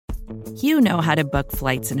You know how to book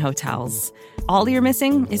flights and hotels. All you're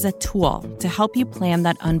missing is a tool to help you plan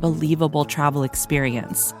that unbelievable travel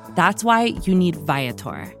experience. That's why you need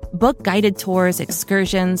Viator. Book guided tours,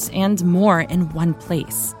 excursions, and more in one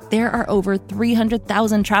place. There are over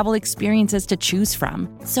 300,000 travel experiences to choose from,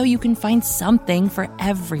 so you can find something for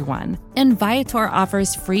everyone. And Viator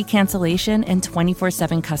offers free cancellation and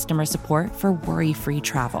 24/7 customer support for worry-free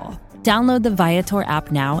travel. Download the Viator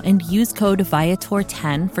app now and use code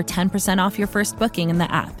Viator10 for 10% off your first booking in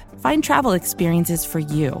the app. Find travel experiences for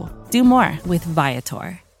you. Do more with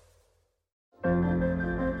Viator.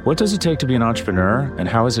 What does it take to be an entrepreneur, and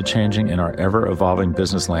how is it changing in our ever-evolving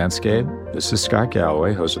business landscape? This is Scott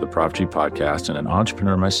Galloway, host of the Prop G podcast and an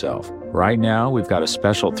entrepreneur myself. Right now, we've got a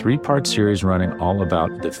special 3-part series running all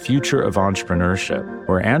about the future of entrepreneurship.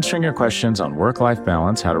 We're answering your questions on work-life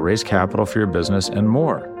balance, how to raise capital for your business, and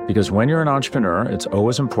more. Because when you're an entrepreneur, it's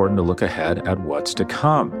always important to look ahead at what's to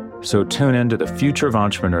come. So tune in to the Future of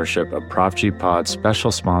Entrepreneurship, a Prop G Pod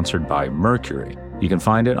special sponsored by Mercury. You can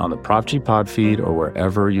find it on the Prop G Pod feed or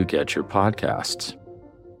wherever you get your podcasts.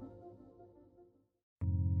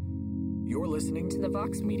 You're listening to the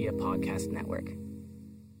Vox Media Podcast Network.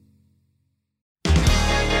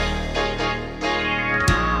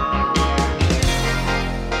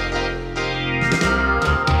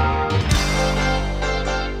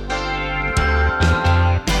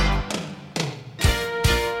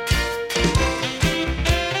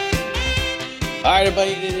 All right,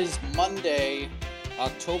 everybody, it is Monday,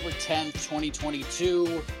 October 10th,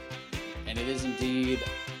 2022, and it is indeed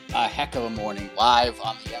a heck of a morning live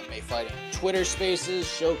on the MMA Fighting Twitter Spaces.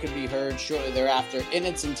 Show can be heard shortly thereafter in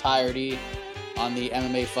its entirety on the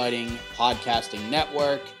MMA Fighting Podcasting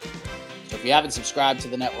Network. So if you haven't subscribed to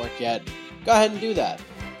the network yet, go ahead and do that.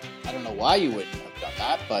 I don't know why you wouldn't have done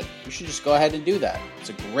that, but you should just go ahead and do that. It's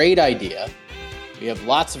a great idea. We have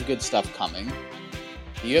lots of good stuff coming.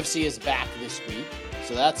 The UFC is back this week,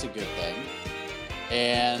 so that's a good thing.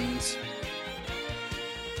 And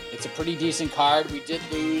it's a pretty decent card. We did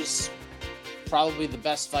lose probably the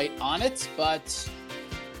best fight on it, but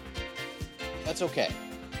that's okay.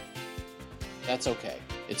 That's okay.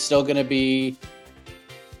 It's still gonna be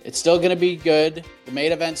good. The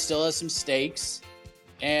main event still has some stakes.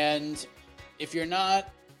 And if you're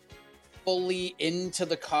not fully into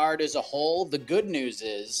the card as a whole, the good news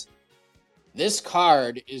is this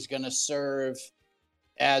card is going to serve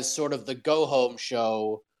as sort of the go-home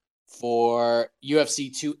show for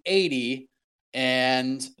UFC 280,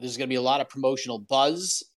 and there's going to be a lot of promotional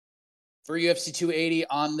buzz for UFC 280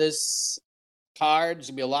 on this card. There's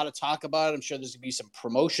going to be a lot of talk about it. I'm sure there's going to be some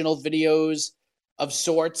promotional videos of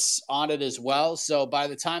sorts on it as well. So by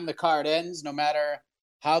the time the card ends, no matter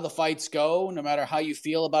how the fights go, no matter how you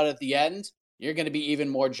feel about it at the end, you're going to be even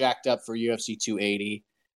more jacked up for UFC 280.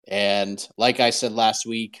 And like I said last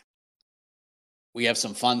week, we have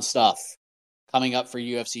some fun stuff coming up for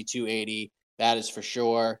UFC 280. That is for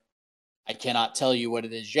sure. I cannot tell you what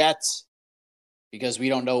it is yet because we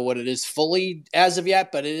don't know what it is fully as of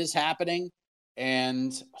yet, but it is happening.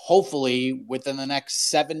 And hopefully within the next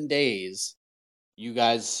 7 days, you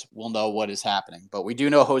guys will know what is happening. But we do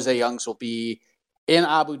know Jose Youngs will be in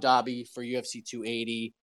Abu Dhabi for UFC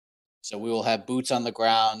 280. So we will have boots on the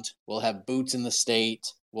ground. We'll have boots in the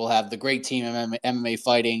state. We'll have the great team MMA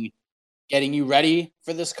Fighting getting you ready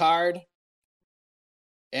for this card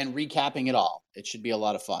and recapping it all. It should be a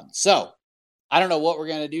lot of fun. So I don't know what we're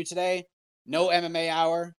going to do today. No MMA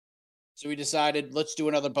hour. So we decided let's do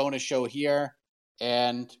another bonus show here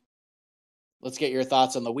and let's get your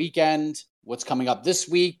thoughts on the weekend, what's coming up this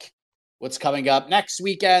week, what's coming up next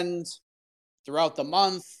weekend, throughout the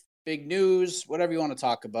month, big news, whatever you want to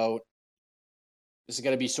talk about. This is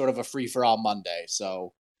going to be sort of a free-for-all Monday.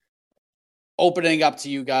 So opening up to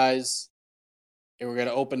you guys, and we're going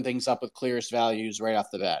to open things up with Clearest Values right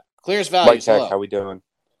off the bat. Clearest Values, Mike, hello. how we doing?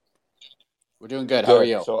 We're doing good. How are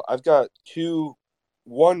you? So I've got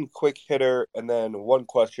one quick hitter and then one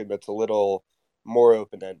question that's a little more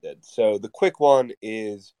open-ended. So the quick one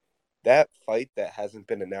is that fight that hasn't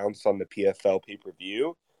been announced on the PFL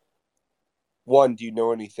pay-per-view. One, do you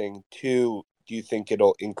know anything? Two, do you think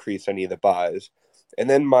it'll increase any of the buys? And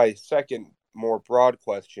then my second, more broad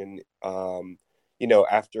question,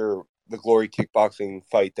 after the Glory Kickboxing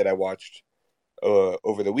fight that I watched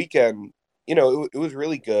over the weekend, it was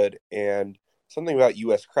really good. And something about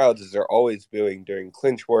U.S. crowds is they're always booing during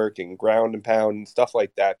clinch work and ground and pound and stuff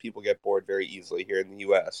like that. People get bored very easily here in the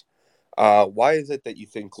U.S. Why is it that you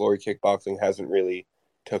think Glory Kickboxing hasn't really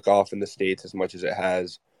took off in the States as much as it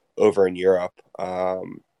has over in Europe?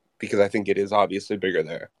 Because I think it is obviously bigger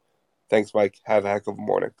there. Thanks, Mike. Have a heck of a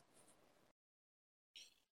morning.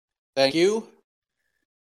 Thank you.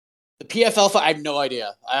 The PFL fight, I have no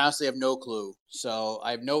idea. I honestly have no clue. So I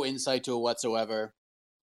have no insight to it whatsoever.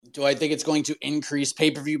 Do I think it's going to increase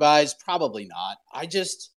pay-per-view buys? Probably not.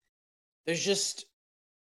 There's just,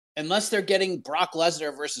 unless they're getting Brock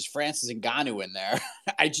Lesnar versus Francis Ngannou in there,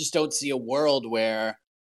 I just don't see a world where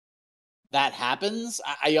that happens.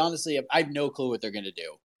 I honestly I have no clue what they're going to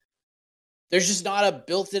do. There's just not a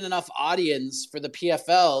built-in enough audience for the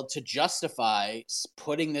PFL to justify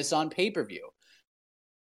putting this on pay-per-view.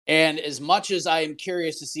 And as much as I am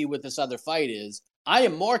curious to see what this other fight is, I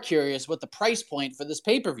am more curious what the price point for this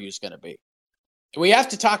pay-per-view is going to be. And we have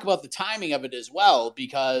to talk about the timing of it as well,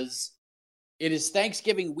 because it is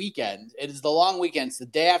Thanksgiving weekend. It is the long weekend. It's the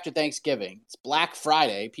day after Thanksgiving. It's Black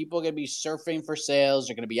Friday. People are going to be surfing for sales.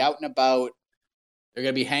 They're going to be out and about. They're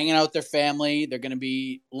going to be hanging out with their family. They're going to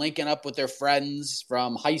be linking up with their friends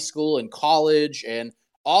from high school and college, and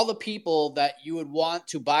all the people that you would want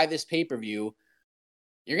to buy this pay-per-view.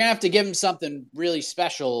 You're going to have to give them something really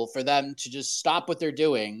special for them to just stop what they're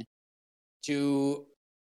doing, to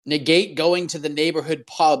negate going to the neighborhood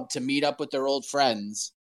pub to meet up with their old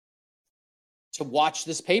friends, to watch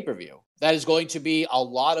this pay-per-view. That is going to be a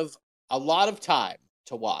lot of time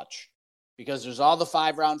to watch, because there's all the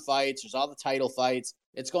 5-round fights, there's all the title fights.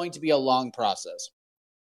 It's going to be a long process.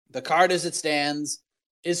 The card as it stands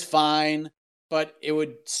is fine, but it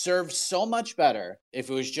would serve so much better if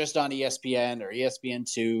it was just on ESPN or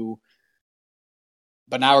ESPN2.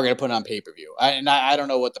 But now we're going to put it on pay-per-view. I don't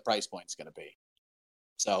know what the price point is going to be.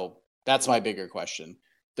 So that's my bigger question.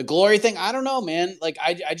 The Glory thing, I don't know, man. Like,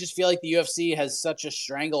 I just feel like the UFC has such a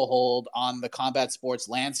stranglehold on the combat sports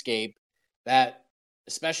landscape that,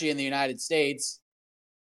 especially in the United States,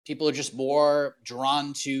 people are just more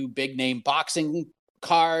drawn to big-name boxing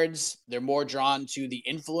cards. They're more drawn to the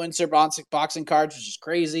influencer boxing cards, which is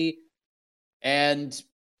crazy. And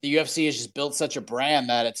the UFC has just built such a brand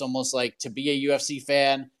that it's almost like, to be a UFC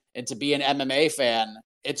fan and to be an MMA fan,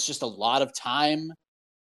 it's just a lot of time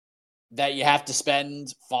that you have to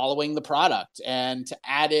spend following the product. And to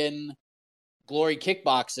add in Glory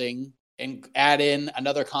Kickboxing and add in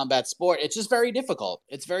another combat sport, it's just very difficult.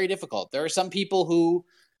 It's very difficult. There are some people who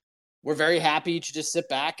were very happy to just sit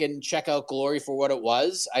back and check out Glory for what it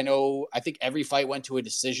was. I think every fight went to a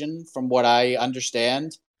decision from what I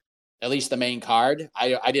understand, at least the main card.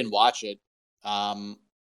 I didn't watch it.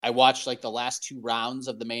 I watched like the last 2 rounds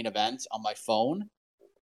of the main event on my phone.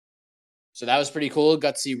 So that was pretty cool.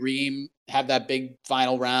 Got to see Reem have that big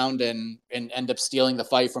final round and end up stealing the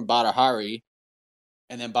fight from Badr Hari.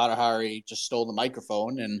 And then Badr Hari just stole the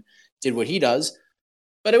microphone and did what he does.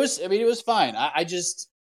 But it was fine.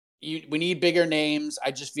 We need bigger names.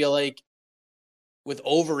 I just feel like with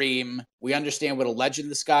Overeem, we understand what a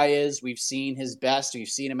legend this guy is. We've seen his best. We've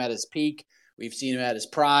seen him at his peak. We've seen him at his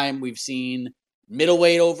prime. We've seen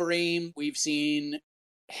middleweight Overeem. We've seen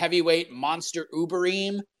heavyweight monster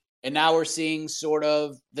Ubereem. And now we're seeing sort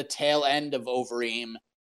of the tail end of Overeem.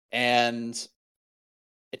 And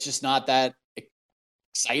it's just not that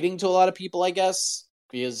exciting to a lot of people, I guess,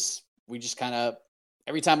 because we just kind of,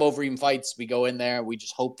 every time Overeem fights, we go in there, we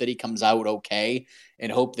just hope that he comes out okay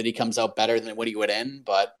and hope that he comes out better than what he would in.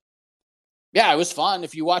 But yeah, it was fun.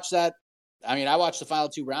 If you watch that, I mean, I watched the final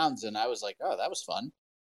 2 rounds and I was like, oh, that was fun.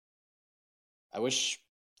 I wish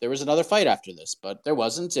there was another fight after this, but there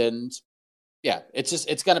wasn't. And yeah, it's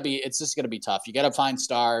just gonna be tough. You got to find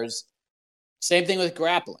stars. Same thing with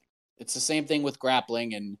grappling. It's the same thing with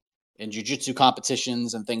grappling and jiu-jitsu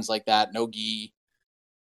competitions and things like that. No gi.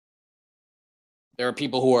 There are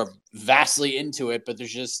people who are vastly into it, but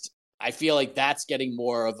I feel like that's getting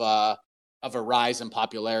more of a rise in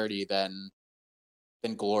popularity than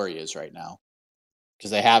Glory is right now,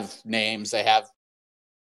 because they have names. They have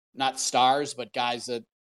not stars, but guys that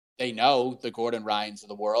they know, the Gordon Ryans of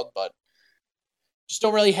the world, but just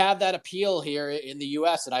don't really have that appeal here in the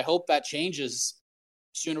U.S. And I hope that changes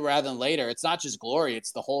sooner rather than later. It's not just Glory;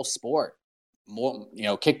 it's the whole sport.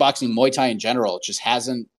 Kickboxing, Muay Thai in general, it just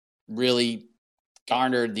hasn't really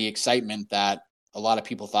garnered the excitement that a lot of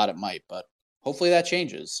people thought it might. But hopefully that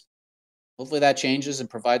changes. Hopefully that changes and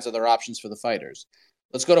provides other options for the fighters.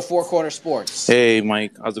 Let's go to Four Corner Sports. Hey,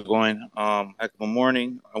 Mike. How's it going? Good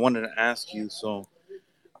morning. I wanted to ask you. So,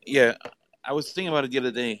 yeah, I was thinking about it the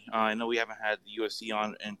other day. I know we haven't had the UFC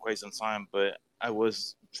on in quite some time, but I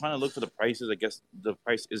was trying to look for the prices. I guess the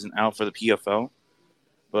price isn't out for the PFL.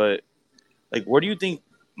 But, like, where do you think,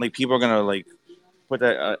 like, people are going to, like, put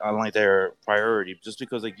that on, like, their priority? Just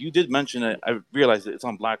because, like, you did mention it. I realized that it's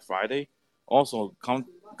on Black Friday. Also, come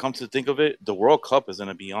to think of it, the World Cup is going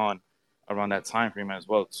to be on around that time frame as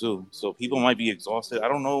well, too. So people might be exhausted. I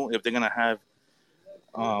don't know if they're going to have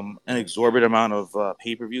an exorbitant amount of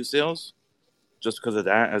pay-per-view sales just because of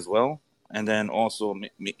that as well. And then also,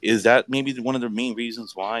 is that maybe one of the main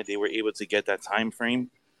reasons why they were able to get that time frame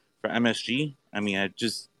for MSG? I mean, I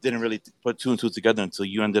just didn't really put two and two together until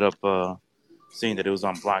you ended up saying that it was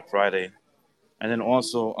on Black Friday. And then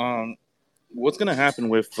also, what's going to happen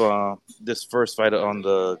with this first fight on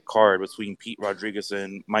the card between Pete Rodriguez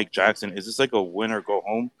and Mike Jackson? Is this like a win or go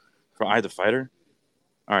home for either fighter?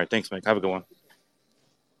 All right, thanks, Mike. Have a good one.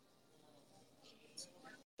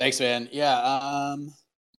 Thanks, man. Yeah,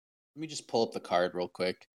 let me just pull up the card real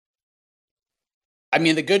quick. I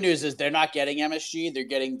mean, the good news is they're not getting MSG. They're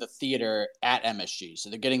getting the theater at MSG. So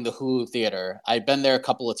they're getting the Hulu theater. I've been there a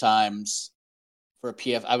couple of times for a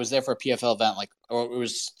PF. I was there for a PFL event, or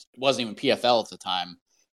it wasn't even PFL at the time.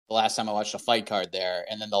 The last time I watched a fight card there.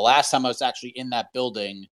 And then the last time I was actually in that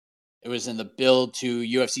building, it was in the build to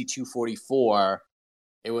UFC 244.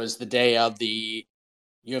 It was the day of the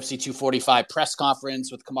UFC 245 press conference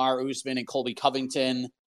with Kamaru Usman and Colby Covington.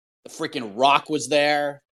 The freaking Rock was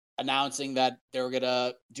there announcing that they were going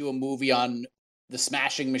to do a movie on the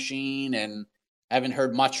Smashing Machine, and I haven't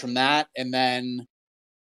heard much from that. And then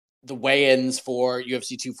the weigh-ins for UFC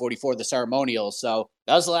 244, the ceremonial. So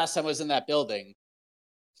that was the last time I was in that building.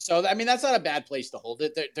 So, I mean, that's not a bad place to hold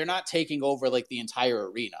it. They're not taking over like the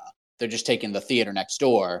entire arena. They're just taking the theater next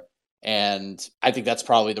door. And I think that's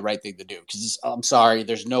probably the right thing to do. Because I'm sorry,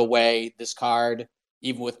 there's no way this card,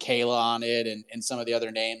 even with Kayla on it and some of the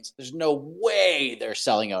other names, there's no way they're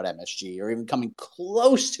selling out MSG or even coming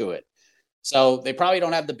close to it. So they probably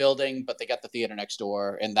don't have the building, but they got the theater next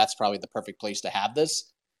door. And that's probably the perfect place to have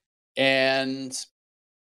this. And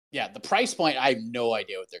yeah, the price point, I have no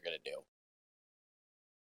idea what they're going to do.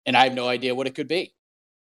 And I have no idea what it could be.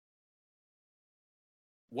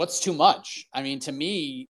 What's too much? I mean, to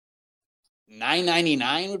me,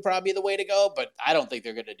 $9.99 would probably be the way to go, but I don't think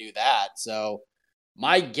they're going to do that. So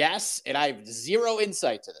my guess, and I have zero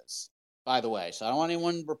insight to this, by the way, so I don't want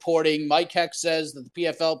anyone reporting Mike Heck says that the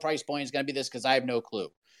PFL price point is going to be this because I have no clue.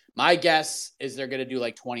 My guess is they're going to do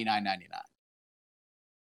like $29.99.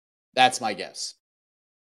 That's my guess.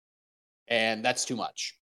 And that's too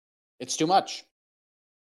much. It's too much.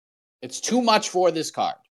 It's too much for this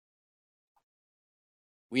card.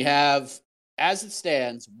 We have, as it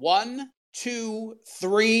stands, 1, 2,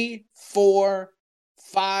 3, 4,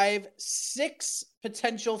 5, 6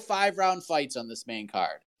 potential 5-round fights on this main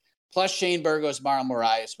card. Plus Shane Burgos, Marlon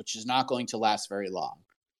Moraes, which is not going to last very long.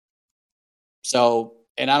 So,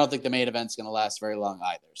 and I don't think the main event's going to last very long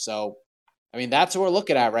either. So, I mean, that's what we're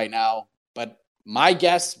looking at right now. But my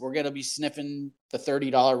guess, we're going to be sniffing the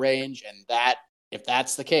 $30 range. And that, if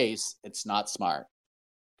that's the case, it's not smart.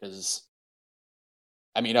 Because,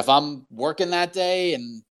 I mean, if I'm working that day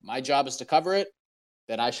and my job is to cover it,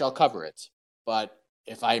 then I shall cover it. But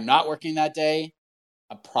if I'm not working that day,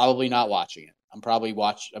 I'm probably not watching it. I'm probably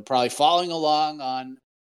following along on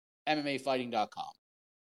MMAfighting.com.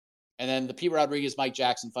 And then the Pete Rodriguez Mike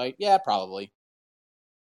Jackson fight, yeah, probably.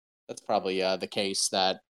 That's probably the case,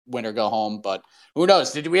 that win or go home. But who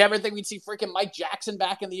knows? Did we ever think we'd see freaking Mike Jackson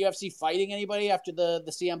back in the UFC fighting anybody after the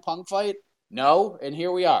CM Punk fight? No, and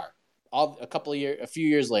here we are, a few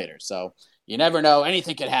years later. So you never know.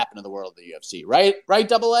 Anything can happen in the world of the UFC, right? Right,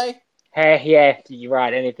 Double A? Hey, yeah, you're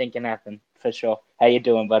right. Anything can happen for sure. How you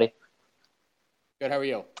doing, buddy? Good. How are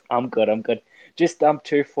you? I'm good. Just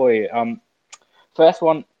two for you. First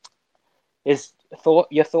one is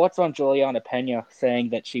your thoughts on Juliana Pena saying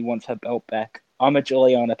that she wants her belt back. I'm a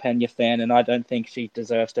Juliana Pena fan, and I don't think she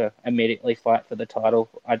deserves to immediately fight for the title.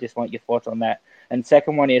 I just want your thoughts on that. And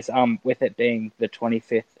second one is with it being the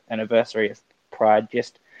 25th anniversary of Pride,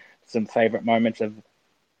 just some favorite moments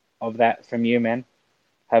of that from you, man.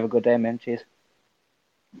 Have a good day, man. Cheers.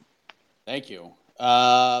 Thank you.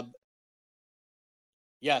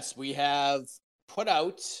 Yes, we have put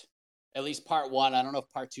out at least part 1. I don't know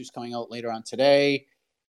if part 2 is coming out later on today.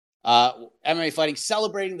 MMA Fighting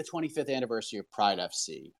celebrating the 25th anniversary of Pride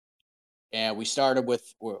FC. And we started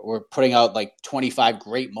with, we're putting out like 25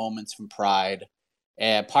 great moments from Pride.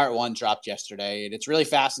 And part 1 dropped yesterday. And it's really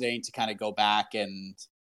fascinating to kind of go back and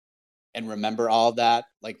remember all of that.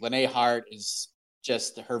 Like Lene Hart is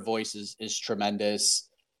just, her voice is tremendous.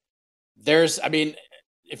 I mean,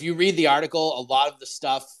 if you read the article, a lot of the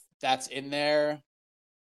stuff that's in there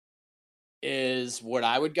is what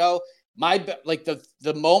I would go.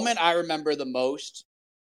 The moment I remember the most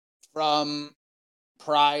from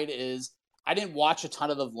Pride is, I didn't watch a ton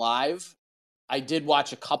of them live. I did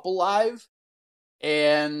watch a couple live,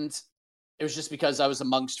 and it was just because I was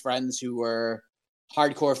amongst friends who were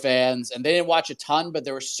hardcore fans, and they didn't watch a ton, but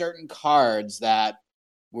there were certain cards that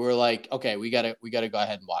we were like, okay, we gotta go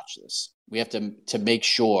ahead and watch this. We have to make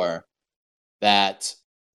sure that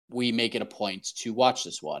we make it a point to watch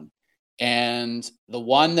this one. And the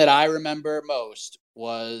one that I remember most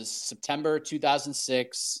was September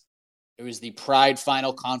 2006. It was the Pride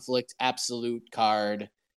Final Conflict Absolute card,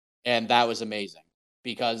 and that was amazing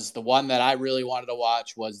because the one that I really wanted to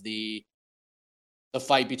watch was the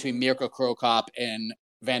fight between Mirko Cro Cop and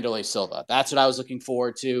Vanderlei Silva. That's what I was looking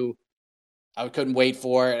forward to. I couldn't wait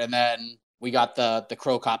for it, and then we got the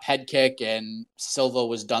Cro Cop head kick, and Silva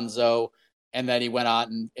was donezo, and then he went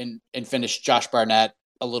on and finished Josh Barnett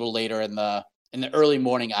a little later in the early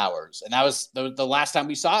morning hours, and that was the last time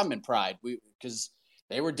we saw him in Pride. Because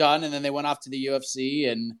they were done, and then they went off to the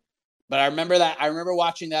UFC. But I remember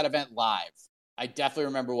watching that event live. I definitely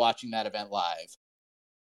remember watching that event live,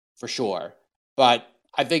 for sure. But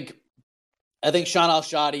I think Sean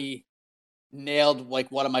Al-Shadi nailed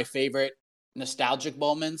like one of my favorite nostalgic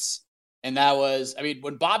moments, and that was, I mean,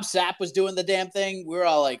 when Bob Sapp was doing the damn thing, we were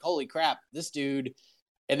all like, "Holy crap, this dude!"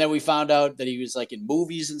 And then we found out that he was like in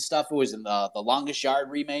movies and stuff. It was in the Longest Yard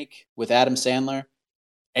remake with Adam Sandler,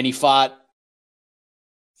 and he fought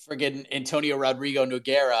friggin' Antonio Rodrigo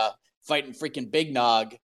Nogueira fighting freaking Big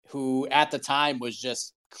Nog, who at the time was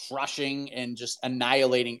just crushing and just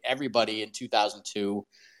annihilating everybody in 2002.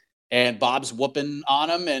 And Bob's whooping on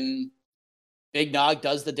him, and Big Nog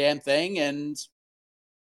does the damn thing and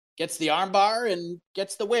gets the armbar and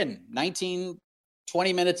gets the win.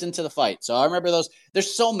 20 minutes into the fight. So I remember those.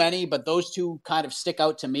 There's so many, but those two kind of stick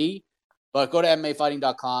out to me. But go to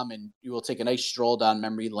MMAfighting.com and you will take a nice stroll down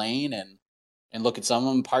memory lane and look at some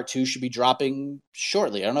of them. Part 2 should be dropping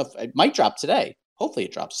shortly. I don't know if it might drop today. Hopefully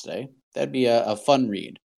it drops today. That'd be a fun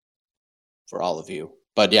read for all of you.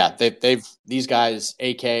 But yeah, these guys,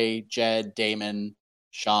 AK, Jed, Damon,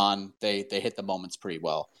 Sean, they hit the moments pretty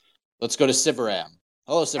well. Let's go to Sivaram.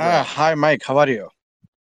 Hello, Sivaram. Hi, Mike. How are you?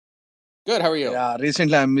 Good. How are you? Yeah,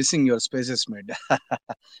 recently I'm missing your spaces, mate.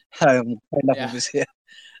 I'm kind of busy.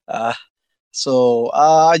 So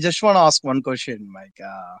I just want to ask one question, Mike.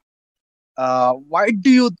 Why do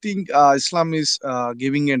you think Islam is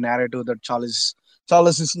giving a narrative that Charles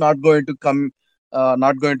is not going to come to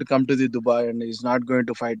the Dubai and is not going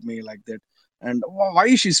to fight me like that? And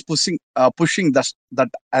why she's pushing that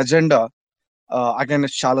agenda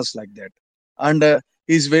against Charles like that? And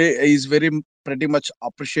he's very pretty much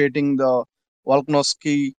appreciating the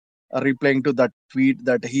Volkanovski replying to that tweet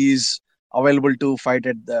that he is available to fight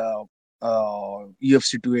at the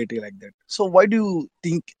UFC 280 like that. So why do you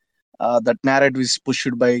think that narrative is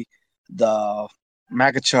pushed by the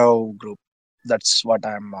Makhachev group? That's what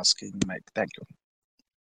I'm asking, Mike. Thank you.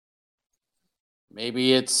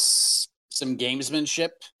 Maybe it's some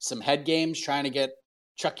gamesmanship, some head games, trying to get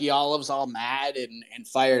Chucky Olives all mad and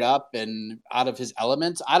fired up and out of his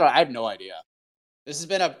element. I have no idea. This has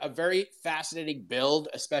been a very fascinating build,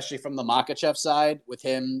 especially from the Makhachev side, with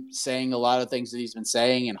him saying a lot of things that he's been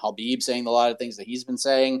saying and Habib saying a lot of things that he's been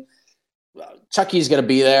saying. Chucky's going to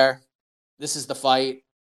be there. This is the fight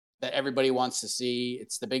that everybody wants to see.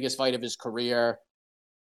 It's the biggest fight of his career,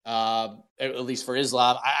 at least for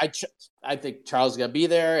Islam. I think Charles is going to be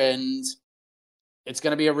there, and it's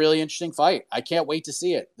going to be a really interesting fight. I can't wait to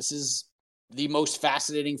see it. This is the most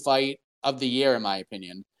fascinating fight of the year, in my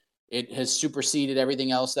opinion. It has superseded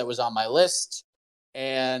everything else that was on my list,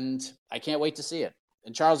 and I can't wait to see it.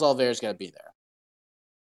 And Charles Oliveira is going to be there.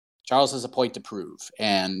 Charles has a point to prove,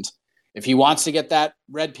 and if he wants to get that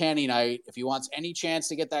red panty night, if he wants any chance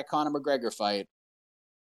to get that Conor McGregor fight,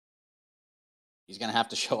 he's going to have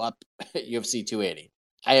to show up at UFC 280.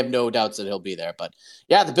 I have no doubts that he'll be there. But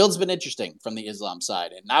yeah, the build's been interesting from the Islam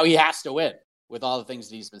side, and now he has to win with all the things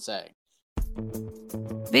that he's been saying.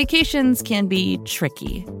 Vacations can be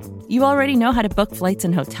tricky. You already know how to book flights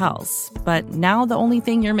and hotels, but now the only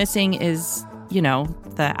thing you're missing is,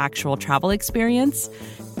 the actual travel experience.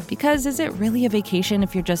 Because is it really a vacation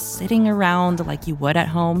if you're just sitting around like you would at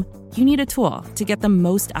home? You need a tool to get the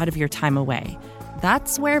most out of your time away.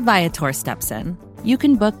 That's where Viator steps in. You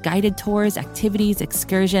can book guided tours, activities,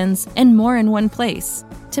 excursions, and more in one place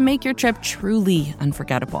to make your trip truly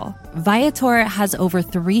unforgettable. Viator has over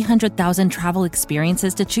 300,000 travel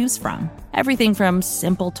experiences to choose from. Everything from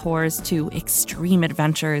simple tours to extreme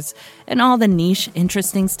adventures and all the niche,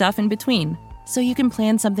 interesting stuff in between. So you can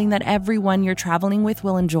plan something that everyone you're traveling with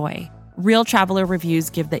will enjoy. Real traveler reviews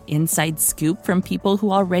give the inside scoop from people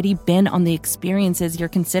who already been on the experiences you're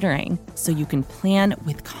considering, so you can plan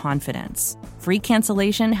with confidence. Free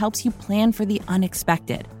cancellation helps you plan for the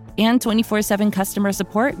unexpected. And 24/7 customer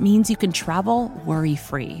support means you can travel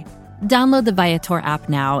worry-free. Download the Viator app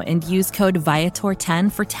now and use code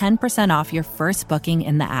Viator10 for 10% off your first booking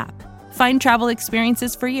in the app. Find travel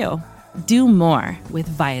experiences for you. Do more with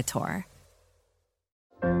Viator.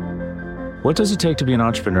 What does it take to be an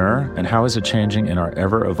entrepreneur, and how is it changing in our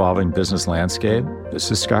ever-evolving business landscape? This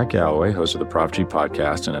is Scott Galloway, host of the Prop G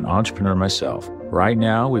podcast and an entrepreneur myself. Right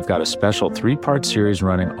now, we've got a special 3-part series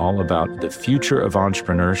running all about the future of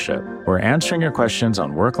entrepreneurship. We're answering your questions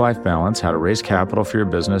on work-life balance, how to raise capital for your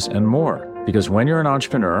business, and more. Because when you're an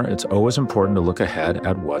entrepreneur, it's always important to look ahead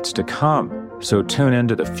at what's to come. So tune in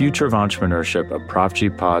to the Future of Entrepreneurship, a Prop G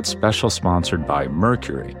pod special sponsored by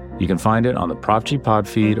Mercury. You can find it on the Prop G Pod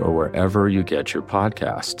feed or wherever you get your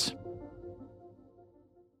podcasts.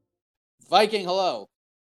 Viking, hello.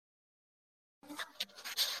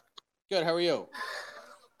 Good, how are you?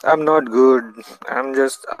 I'm not good. I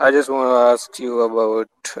just want to ask you about,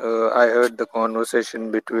 I heard the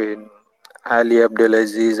conversation between Ali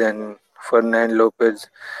Abdelaziz and Fernand Lopez.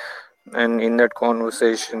 And in that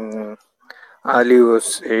conversation, Ali was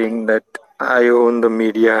saying that I own the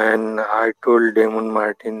media and I told Damon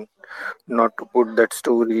Martin not to put that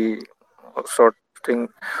story sort of thing.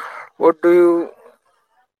 What do you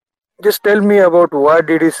just tell me about why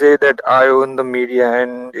did he say that I own the media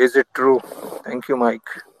and is it true? Thank you, Mike.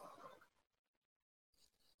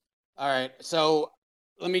 All right, so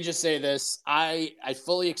let me just say this. I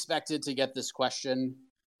fully expected to get this question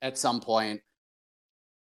at some point.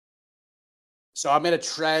 So I'm gonna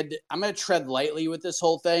tread lightly with this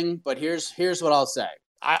whole thing, but here's what I'll say.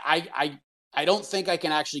 I don't think I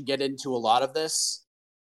can actually get into a lot of this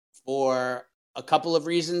for a couple of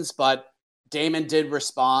reasons, but Damon did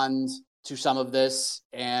respond to some of this,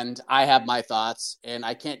 and I have my thoughts, and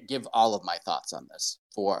I can't give all of my thoughts on this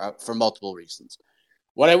for multiple reasons.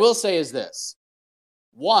 What I will say is this.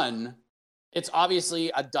 One, it's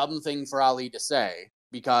obviously a dumb thing for Ali to say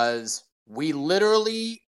because we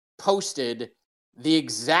literally posted the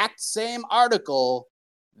exact same article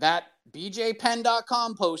that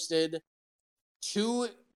bjpenn.com posted 2+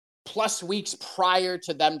 weeks prior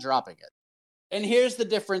to them dropping it. And here's the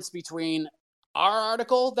difference between our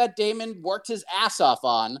article that Damon worked his ass off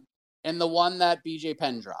on and the one that BJ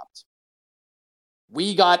Penn dropped.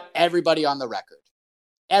 We got everybody on the record.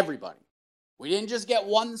 Everybody. We didn't just get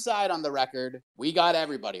one side on the record. We got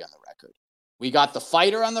everybody on the record. We got the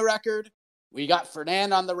fighter on the record. We got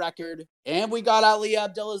Fernand on the record. And we got Ali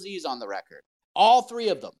Abdelaziz on the record. All 3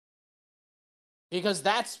 of them. Because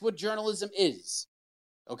that's what journalism is.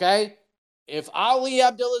 Okay? If Ali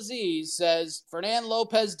Abdelaziz says Fernand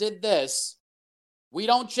Lopez did this, we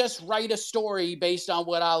don't just write a story based on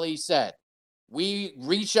what Ali said. We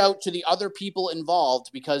reach out to the other people involved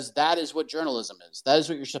because that is what journalism is. That is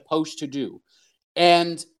what you're supposed to do.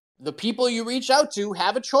 And the people you reach out to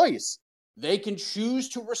have a choice. They can choose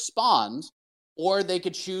to respond or they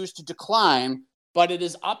could choose to decline, but it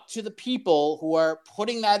is up to the people who are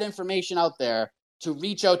putting that information out there to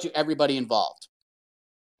reach out to everybody involved.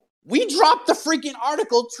 We dropped the freaking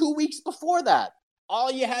article 2 weeks before that. All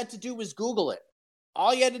you had to do was Google it.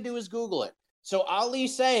 So Ali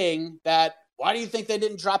saying that, why do you think they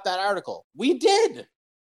didn't drop that article? We did.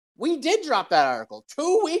 We did drop that article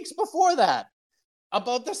 2 weeks before that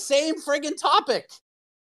about the same friggin' topic.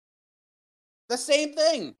 The same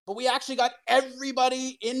thing. But we actually got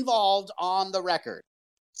everybody involved on the record.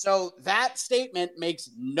 So that statement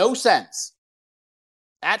makes no sense.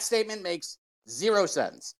 That statement makes 0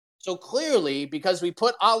 sense. So clearly, because we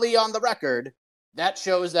put Ali on the record, that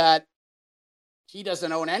shows that he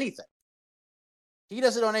doesn't own anything. He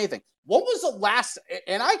doesn't own anything. What was the last,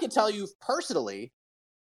 and I can tell you personally,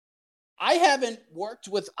 I haven't worked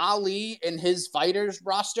with Ali and his fighters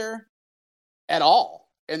roster at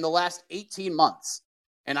all in the last 18 months.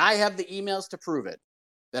 And I have the emails to prove it.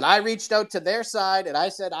 That I reached out to their side and I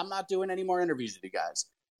said, I'm not doing any more interviews with you guys.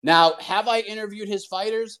 Now, have I interviewed his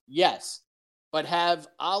fighters? Yes. But have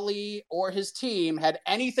Ali or his team had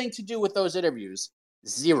anything to do with those interviews?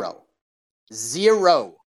 0.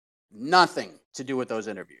 Nothing to do with those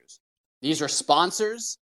interviews. These are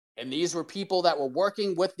sponsors, and these were people that were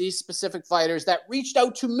working with these specific fighters that reached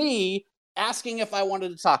out to me asking if I wanted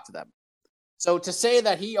to talk to them. So to say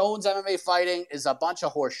that he owns MMA fighting is a bunch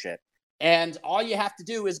of horseshit. And all you have to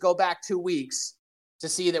do is go back 2 weeks to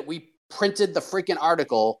see that we printed the freaking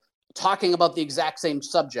article talking about the exact same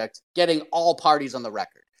subject, getting all parties on the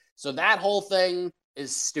record. So that whole thing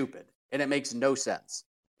is stupid, and it makes no sense.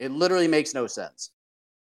 It literally makes no sense.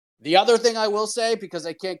 The other thing I will say, because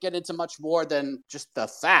I can't get into much more than just the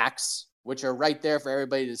facts, which are right there for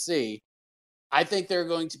everybody to see, I think there are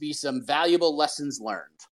going to be some valuable lessons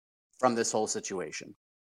learned from this whole situation.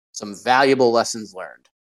 Some valuable lessons learned.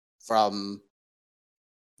 from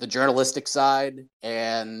the journalistic side,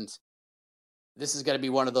 and this is going to be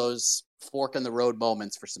one of those fork in the road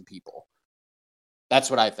moments for some people. That's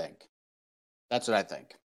what I think.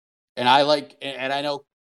 And I know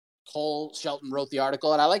Cole Shelton wrote the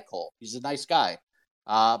article, and I like Cole. He's a nice guy.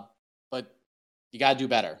 But you got to do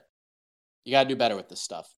better. You got to do better with this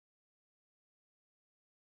stuff.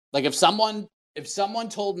 Like if someone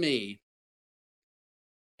told me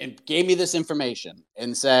and gave me this information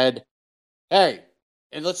and said, hey,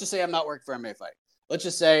 and let's just say I'm not working for MMA Fight. Let's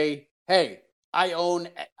just say, hey, I own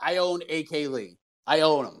AK Lee. I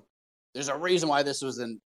own him. There's a reason why this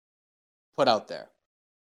wasn't put out there.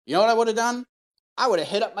 You know what I would have done? I would have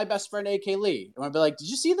hit up my best friend AK Lee and I'd be like, did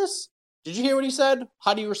you see this? Did you hear what he said?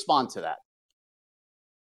 How do you respond to that?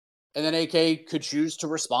 And then AK could choose to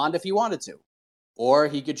respond if he wanted to. Or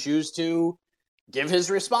he could choose to give his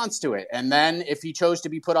response to it. And then if he chose to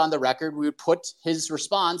be put on the record, we would put his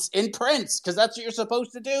response in print because that's what you're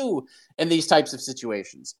supposed to do in these types of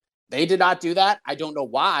situations. They did not do that. I don't know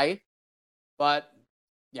why. But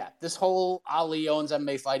yeah, this whole Ali owns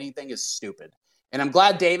MMA fighting thing is stupid. And I'm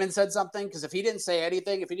glad Damon said something because if he didn't say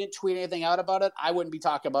anything, if he didn't tweet anything out about it, I wouldn't be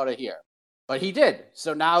talking about it here. But he did.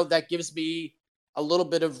 So now that gives me a little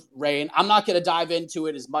bit of rein. I'm not going to dive into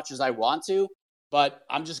it as much as I want to, but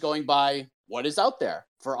I'm just going by what is out there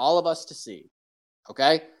for all of us to see.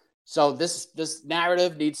 Okay? So this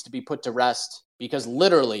narrative needs to be put to rest because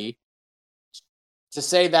literally to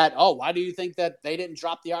say that, oh, why do you think that they didn't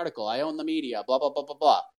drop the article? I own the media, blah, blah, blah, blah,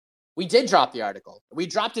 blah. We did drop the article. We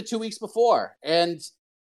dropped it 2 weeks before, and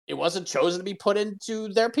it wasn't chosen to be put into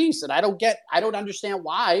their piece. And I don't understand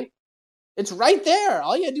why. It's right there.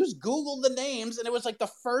 All you had to do is Google the names, and it was like the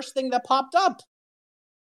first thing that popped up.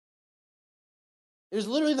 It was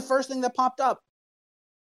literally the first thing that popped up.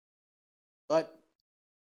 But,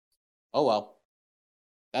 oh well.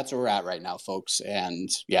 That's where we're at right now, folks. And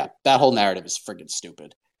yeah, that whole narrative is friggin'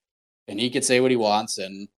 stupid. And he could say what he wants,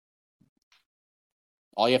 and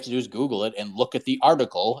all you have to do is Google it and look at the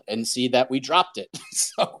article and see that we dropped it.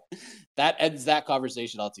 So that ends that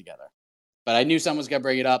conversation altogether. But I knew someone was going to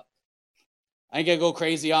bring it up. I ain't going to go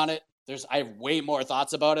crazy on it. I have way more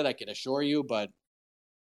thoughts about it, I can assure you, but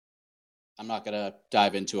I'm not going to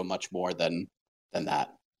dive into it much more than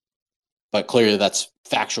that. But clearly that's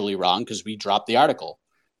factually wrong because we dropped the article.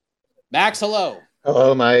 Max, hello.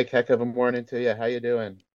 Hello, Mike. Heck of a morning to you. How you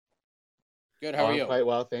doing? Good. How are you? I'm quite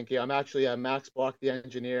well, thank you. I'm actually Max Block, the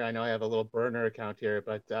engineer. I know I have a little burner account here,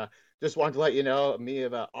 but just wanted to let you know, me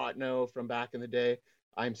of Otno from back in the day,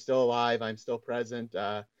 I'm still alive. I'm still present.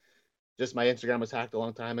 Just my Instagram was hacked a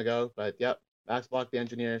long time ago, but yep, Max Block, the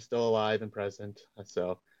engineer, still alive and present.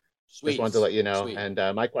 So Sweet. Just wanted to let you know. Sweet. And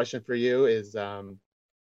my question for you is,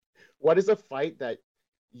 what is a fight that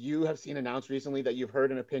you have seen announced recently that you've heard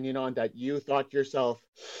an opinion on that you thought to yourself,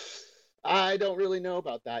 I don't really know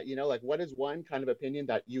about that. You know, like what is one kind of opinion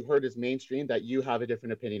that you heard is mainstream that you have a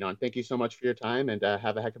different opinion on? Thank you so much for your time and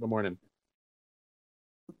have a heck of a morning.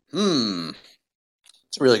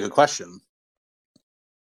 It's a really good question.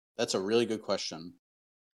 That's a really good question.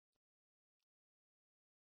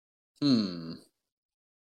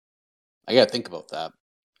 I got to think about that.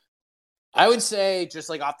 I would say just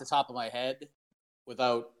like off the top of my head,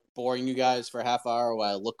 without boring you guys for a half hour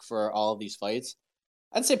while I look for all of these fights,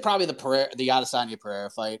 I'd say probably the Adesanya Pereira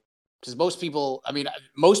fight. Because most people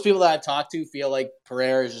that I've talked to feel like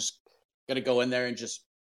Pereira is just going to go in there and just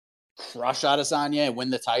crush Adesanya and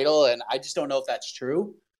win the title. And I just don't know if that's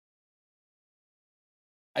true.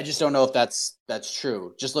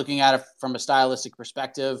 Just looking at it from a stylistic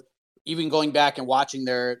perspective, even going back and watching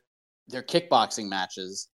their kickboxing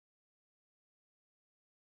matches,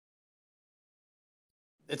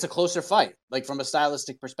 it's a closer fight, like from a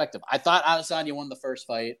stylistic perspective. I thought Adesanya won the first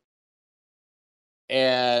fight.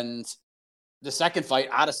 And the second fight,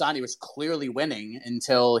 Adesanya was clearly winning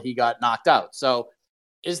until he got knocked out. So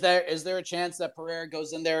is there a chance that Pereira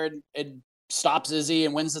goes in there and stops Izzy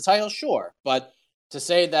and wins the title? Sure. But to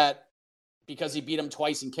say that because he beat him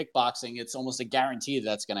twice in kickboxing, it's almost a guarantee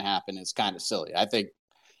that's going to happen is kind of silly. I think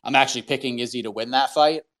I'm actually picking Izzy to win that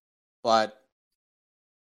fight, but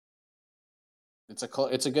it's a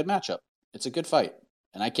good matchup. It's a good fight,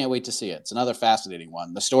 and I can't wait to see it. It's another fascinating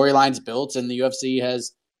one. The storyline's built, and the UFC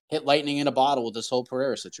has hit lightning in a bottle with this whole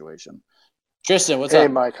Pereira situation. Tristan, what's up? Hey,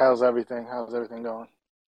 Mike, how's everything? How's everything going?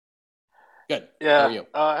 Good. Yeah, how are you?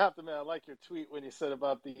 I have to admit, I like your tweet when you said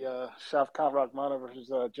about the Shavkat Rakhmonov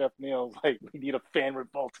versus Jeff Neal. Like, we need a fan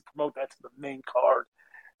revolt to promote that to the main card,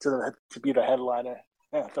 to be the headliner.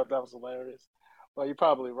 I thought that was hilarious. Well, you're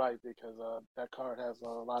probably right because that card has a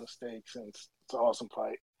lot of stakes and it's an awesome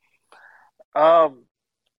fight.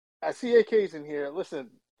 I see AK's in here. Listen,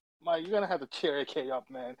 Mike, you're gonna have to cheer AK up,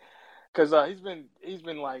 man, because he's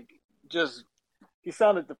been like just he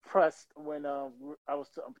sounded depressed when I was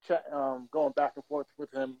going back and forth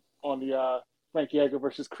with him on the Frankie Edgar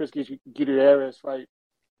versus Chris Gutierrez fight,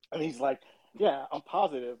 and he's like, "Yeah, I'm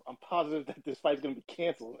positive. I'm positive that this fight's gonna be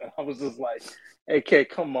canceled." And I was just like, "AK,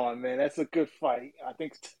 come on, man, that's a good fight. I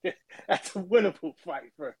think that's a winnable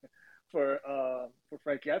fight for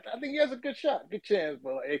Frankie. I think he has a good shot, good chance."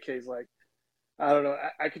 But like, AK's like, I don't know.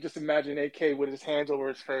 I could just imagine AK with his hands over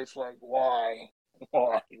his face, like, why,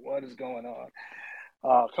 what is going on?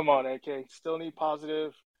 Come on, AK. Still need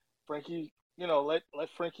positive. Frankie, let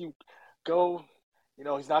Frankie go.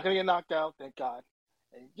 He's not gonna get knocked out, thank God.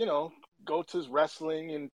 And go to his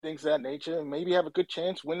wrestling and things of that nature, and maybe have a good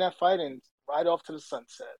chance, win that fight, and ride off to the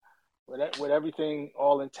sunset with everything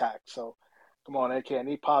all intact. So, come on, AK. I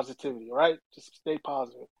need positivity. All right, just stay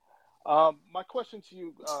positive. My question to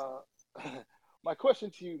you,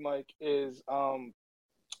 Mike, is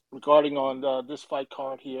regarding on this fight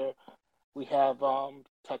card here. We have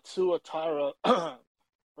Tatsuya Taira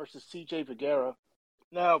versus CJ Figueroa.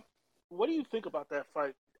 Now, what do you think about that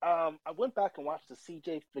fight? I went back and watched the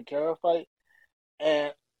CJ Figueroa fight,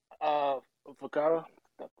 and Figueroa,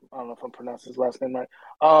 I don't know if I'm pronouncing his last name right.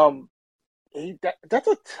 That's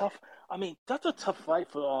a tough. I mean, that's a tough fight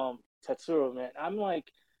for Tatsuya, man. I'm like,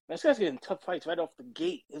 man, this guy's getting tough fights right off the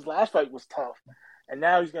gate. His last fight was tough, and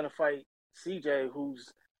now he's gonna fight CJ,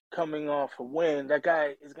 who's coming off a win. That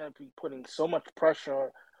guy is going to be putting so much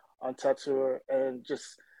pressure on Tatsuya and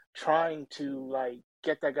just trying to like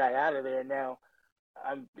get that guy out of there. Now,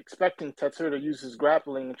 I'm expecting Tatsuya to use his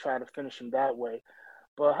grappling and try to finish him that way.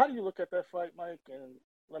 But how do you look at that fight, Mike? And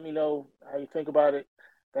let me know how you think about it.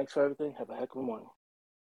 Thanks for everything. Have a heck of a morning.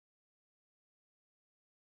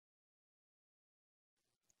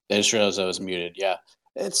 I just realized I was muted. Yeah,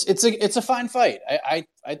 it's a fine fight.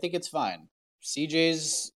 I think it's fine.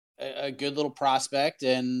 CJ's a good little prospect,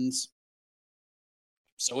 and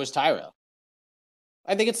so is Taira.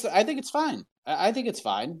 I think it's fine. I think it's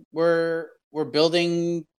fine. We're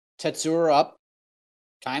building Tetsuya up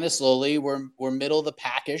kind of slowly. We're middle of the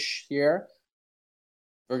packish here.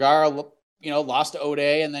 Vergara, lost to Ode,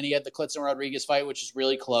 and then he had the Klitson Rodriguez fight, which is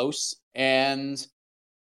really close. And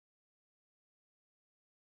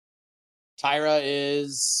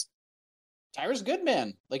Taira's good,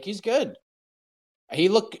 man. Like, he's good. He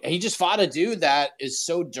just fought a dude that is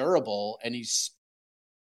so durable, and he's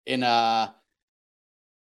in Carlos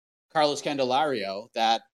Candelario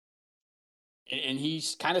and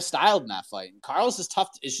he's kind of styled in that fight. And Carlos is tough.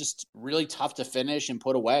 It's just really tough to finish and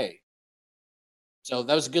put away. So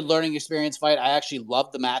that was a good learning experience fight. I actually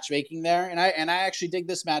loved the matchmaking there, and I actually dig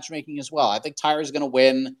this matchmaking as well. I think Taira's going to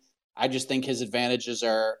win. I just think his advantages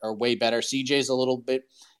are way better. CJ's a little bit.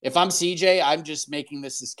 If I'm CJ, I'm just making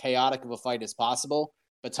this as chaotic of a fight as possible.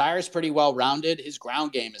 But Taira's pretty well rounded. His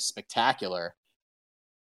ground game is spectacular.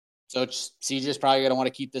 So CJ's probably going to want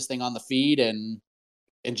to keep this thing on the feed and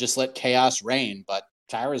just let chaos reign. But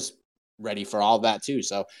Taira's ready for all of that too.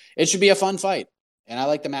 So it should be a fun fight. And I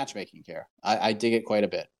like the matchmaking here. I dig it quite a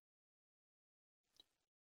bit.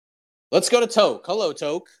 Let's go to Toke. Hello,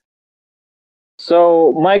 Toke.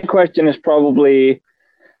 So my question is probably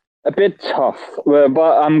a bit tough, but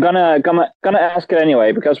I'm gonna ask it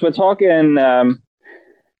anyway because we're talking.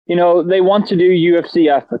 They want to do UFC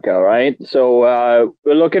Africa, right? So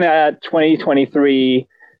we're looking at 2023.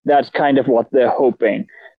 That's kind of what they're hoping.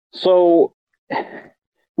 So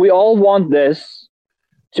we all want this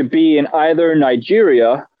to be in either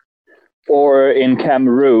Nigeria or in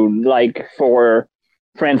Cameroon, like for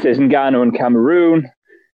Francis Ngannou in Cameroon,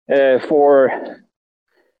 for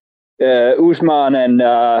Usman and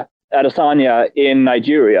Adesanya in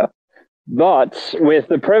Nigeria. But with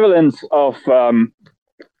the prevalence of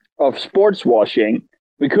sports washing,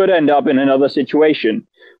 we could end up in another situation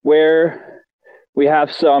where we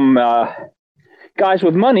have some guys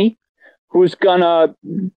with money who's gonna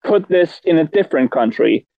put this in a different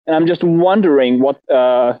country. And I'm just wondering what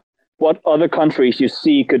other countries you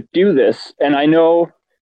see could do this. And I know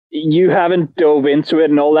you haven't dove into it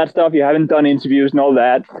and all that stuff. You haven't done interviews and all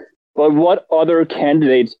that. But what other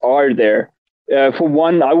candidates are there? For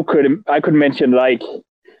one, I could mention like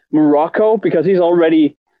Morocco, because he's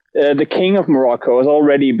already the king of Morocco has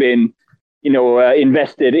already been,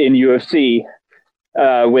 invested in UFC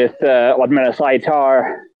with Otman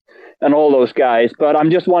Saitar and all those guys. But I'm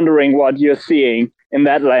just wondering what you're seeing in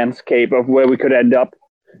that landscape of where we could end up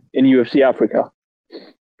in UFC Africa.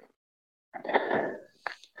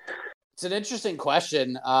 It's an interesting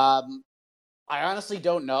question. I honestly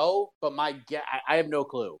don't know, but I have no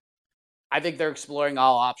clue. I think they're exploring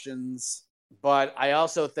all options, but I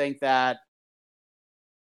also think that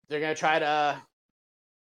they're going to try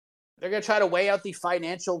to weigh out the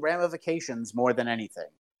financial ramifications more than anything.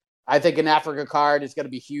 I think an Africa card is going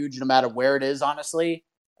to be huge no matter where it is, honestly.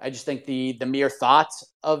 I just think the mere thought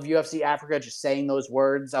of UFC Africa, just saying those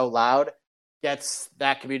words out loud, gets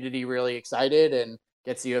that community really excited and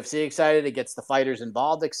gets the UFC excited. It gets the fighters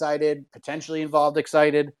involved excited, potentially involved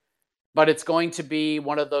excited. But it's going to be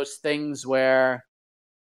one of those things where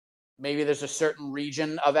maybe there's a certain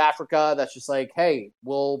region of Africa that's just like, hey,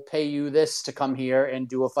 we'll pay you this to come here and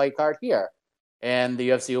do a fight card here. And the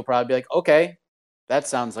UFC will probably be like, okay, that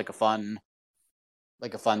sounds like a fun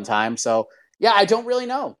time. So yeah, I don't really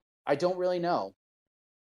know.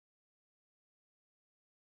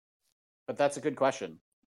 But that's a good question.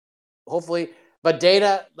 Hopefully, but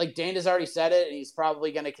Dana's already said it, and he's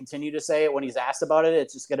probably going to continue to say it when he's asked about it.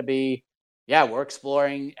 It's just going to be, yeah, we're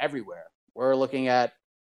exploring everywhere. We're looking at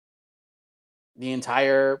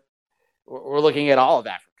we're looking at all of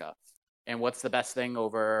Africa, and what's the best thing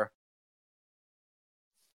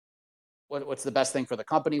what's the best thing for the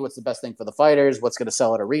company? What's the best thing for the fighters? What's going to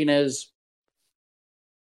sell at arenas?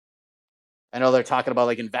 I know they're talking about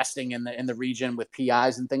like investing in the region with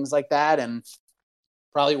PIs and things like that, and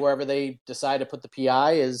probably wherever they decide to put the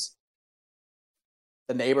PI is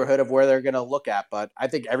the neighborhood of where they're going to look at. But I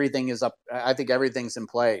think everything is up. I think everything's in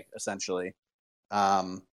play essentially,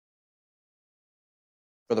 for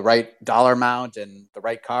the right dollar amount and the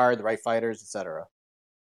right card, the right fighters, etc.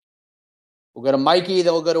 We'll go to Mikey,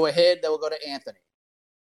 then we'll go to a hit, then we'll go to Anthony.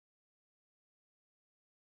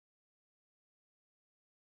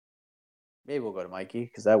 Maybe we'll go to Mikey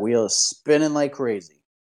because that wheel is spinning like crazy.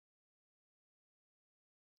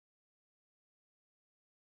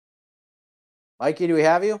 Mikey, do we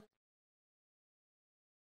have you?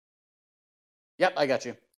 Yep, I got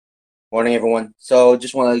you. Morning, everyone. So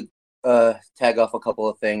just want to tag off a couple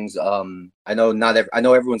of things. I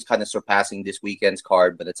know everyone's kind of surpassing this weekend's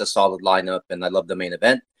card, but it's a solid lineup, and I love the main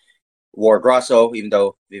event. War Grasso, even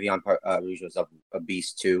though Vivian Rouge was a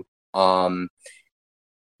beast too.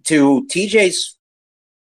 To TJ's,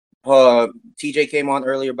 TJ came on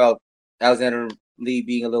earlier about Alexander Lee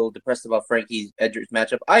being a little depressed about Frankie Edgar's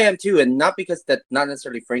matchup. I am too, and not because that not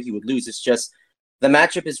necessarily Frankie would lose. It's just the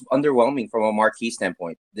matchup is underwhelming from a marquee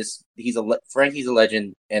standpoint. Frankie's a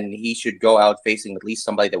legend, and he should go out facing at least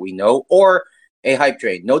somebody that we know or a hype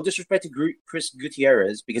train. No disrespect to Chris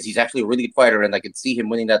Gutierrez because he's actually a really good fighter, and I could see him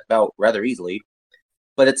winning that bout rather easily.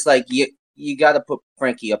 But it's like you got to put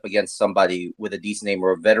Frankie up against somebody with a decent name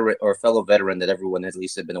or a veteran or a fellow veteran that everyone has at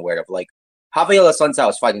least been aware of. Like Javier Assunção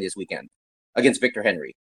is fighting this weekend against Victor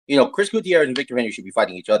Henry. Chris Gutierrez and Victor Henry should be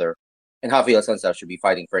fighting each other, and Javier Assunção should be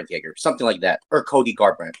fighting Frankie Edgar, something like that, or Cody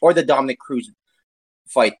Garbrandt, or the Dominic Cruz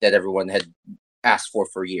fight that everyone had asked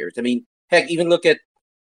for years. I mean, heck, even look at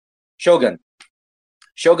Shogun.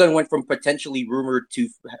 Shogun went from potentially rumored to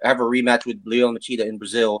have a rematch with Leon Machida in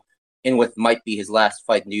Brazil in what might be his last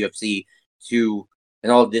fight in the UFC to, in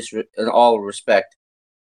all respect,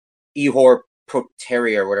 Ihor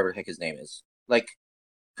Proteria or whatever the heck his name is. Like,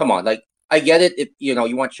 come on. Like, I get it if, you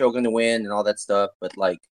want Shogun to win and all that stuff, but,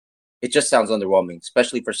 like, it just sounds underwhelming,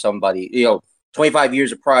 especially for somebody, 25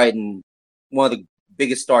 years of Pride and one of the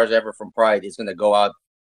biggest stars ever from Pride is going to go out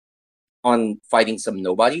on fighting some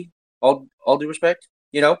nobody, all due respect,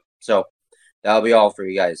 So that'll be all for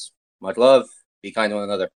you guys. Much love. Be kind to one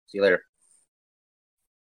another. See you later.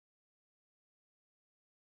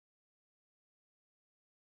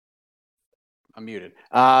 I'm muted.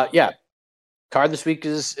 Yeah. Card this week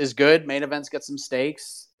is good. Main events get some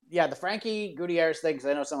stakes. Yeah, the Frankie Gutierrez thing, because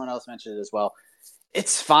I know someone else mentioned it as well.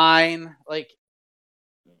 It's fine. Like,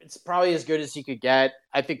 it's probably as good as he could get.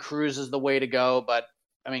 I think Cruz is the way to go, but,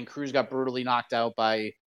 I mean, Cruz got brutally knocked out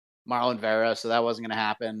by Marlon Vera, so that wasn't going to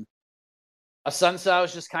happen. Assunção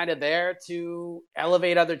is just kind of there to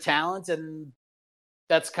elevate other talent, and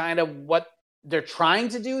that's kind of what they're trying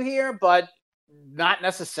to do here, but not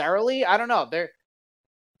necessarily. I don't know.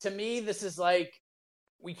 To me, this is like,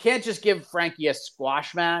 we can't just give Frankie a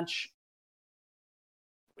squash match.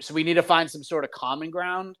 So we need to find some sort of common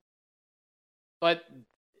ground. But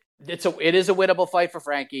it is a winnable fight for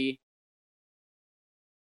Frankie.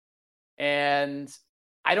 And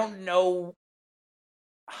I don't know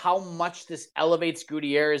how much this elevates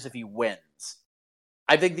Gutierrez if he wins.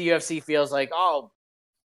 I think the UFC feels like,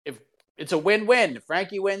 if it's a win-win. If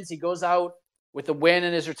Frankie wins, he goes out with a win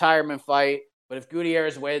in his retirement fight. But if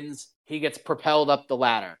Gutierrez wins, he gets propelled up the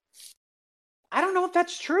ladder. I don't know if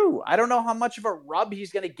that's true. I don't know how much of a rub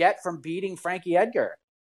he's going to get from beating Frankie Edgar.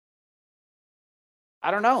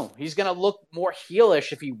 I don't know. He's going to look more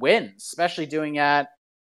heelish if he wins, especially doing that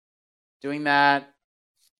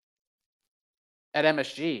at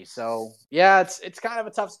MSG. So, yeah, it's kind of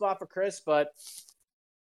a tough spot for Chris, but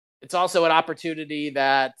it's also an opportunity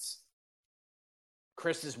that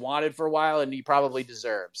Chris has wanted for a while and he probably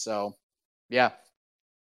deserves. So, yeah.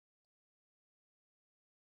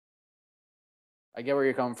 I get where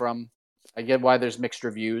you're coming from. I get why there's mixed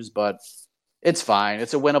reviews, but it's fine.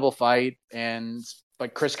 It's a winnable fight,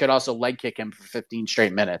 but Chris could also leg kick him for 15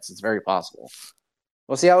 straight minutes. It's very possible.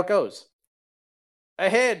 We'll see how it goes.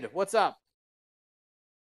 Ahead, what's up?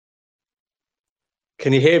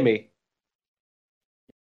 Can you hear me?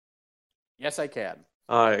 Yes, I can.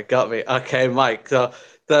 All right, got me. Okay, Mike. So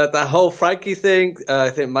the whole Frankie thing, I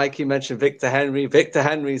think Mikey mentioned Victor Henry. Victor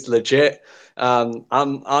Henry's legit.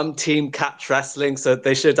 I'm team catch wrestling, so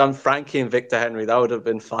they should have done Frankie and Victor Henry. That would have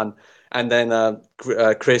been fun. And then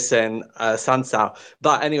Chris and Sansao.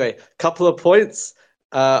 But anyway, couple of points.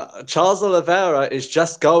 Charles Oliveira is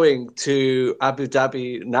just going to Abu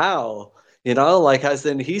Dhabi now. Like as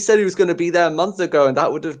in he said he was going to be there a month ago, and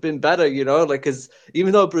that would have been better. Like because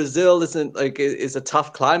even though Brazil isn't like is a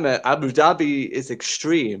tough climate, Abu Dhabi is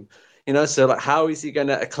extreme. So like how is he going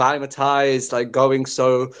to acclimatize like going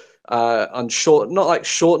so on not like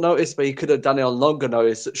short notice, but he could have done it on longer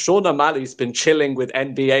notice. Sean O'Malley's been chilling with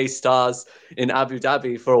NBA stars in Abu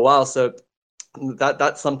Dhabi for a while, so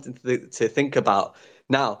that's something to think about.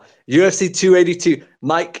 Now, UFC 282,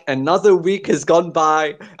 Mike, another week has gone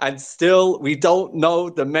by and still we don't know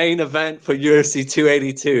the main event for UFC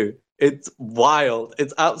 282. It's wild.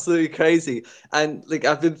 It's absolutely crazy. And like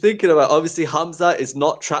I've been thinking about, obviously Hamza is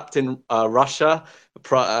not trapped in Russia,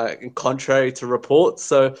 contrary to reports.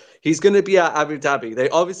 So he's going to be at Abu Dhabi. They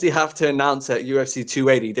obviously have to announce at UFC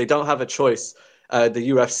 280. They don't have a choice. The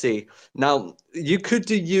UFC. Now, you could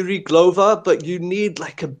do Yuri Glover, but you need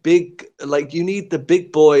you need the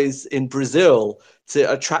big boys in Brazil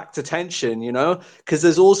to attract attention, because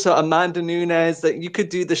there's also Amanda Nunes that you could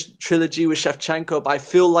do the trilogy with Shevchenko, but I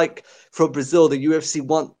feel like for Brazil, the UFC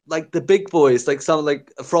want like the big boys, like some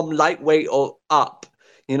like from lightweight or up,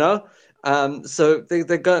 so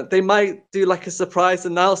they might do like a surprise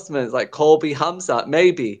announcement, like Colby Hamzat,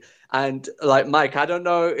 maybe. And like Mike, I don't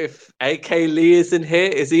know if AK Lee is in here.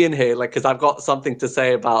 Is he in here? Like, because I've got something to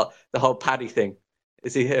say about the whole Paddy thing.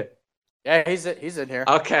 Is he here? Yeah, he's in here.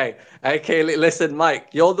 Okay, AK Lee. Listen, Mike,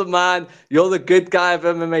 you're the man. You're the good guy of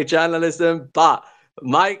MMA journalism. But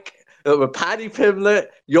Mike, with Paddy Pimblett,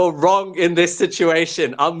 you're wrong in this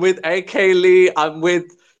situation. I'm with AK Lee. I'm with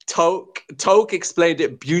Toke. Toke explained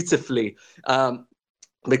it beautifully.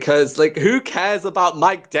 Because like who cares about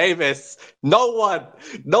Mike Davis? No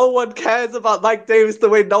one cares about Mike Davis the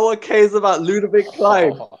way no one cares about Ludovic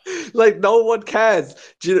Klein. Like no one cares.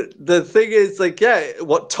 The thing is like, yeah,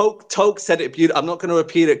 what Toke said it beautifully. I'm not going to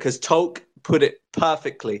repeat it because Toke put it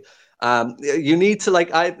perfectly. You need to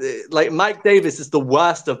like Mike Davis is the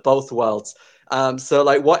worst of both worlds. So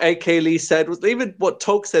like what AK Lee said was even what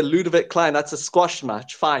Toke said, Ludovic Klein, that's a squash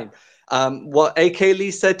match, fine. What AK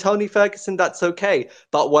Lee said, Tony Ferguson, that's okay.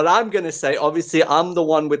 But what I'm going to say, obviously, I'm the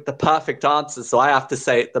one with the perfect answer, so I have to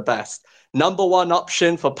say it the best. Number one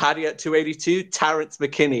option for Paddy at 282, Terrence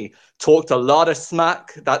McKinney. Talked a lot of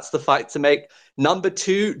smack. That's the fight to make. Number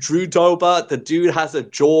two, Drew Dober. The dude has a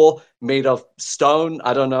jaw made of stone.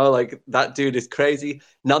 I don't know, like that dude is crazy.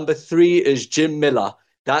 Number three is Jim Miller.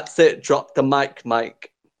 That's it. Drop the mic, Mike.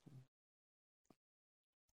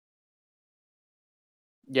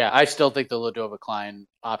 Yeah, I still think the Ladova Klein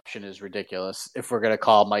option is ridiculous if we're going to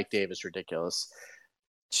call Mike Davis ridiculous.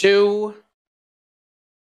 Two,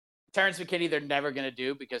 Terrence McKinney, they're never going to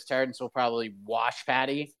do because Terrence will probably wash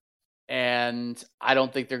Paddy. And I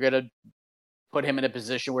don't think they're going to put him in a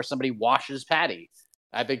position where somebody washes Paddy.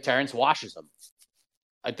 I think Terrence washes him.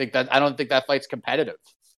 I don't think that fight's competitive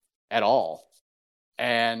at all.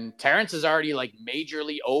 And Terrence is already like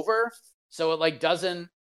majorly over. So it like doesn't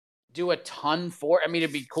do a ton for. I mean,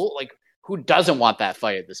 it'd be cool. Like, who doesn't want that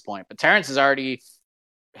fight at this point? But Terrence has already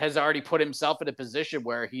put himself in a position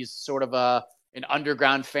where he's sort of an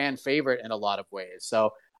underground fan favorite in a lot of ways.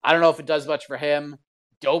 So I don't know if it does much for him.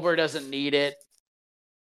 Dober doesn't need it.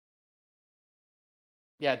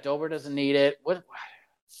 Yeah, Dober doesn't need it. What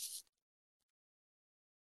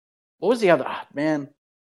was the other? Oh, man,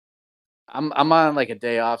 I'm on like a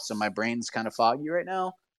day off, so my brain's kind of foggy right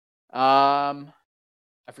now.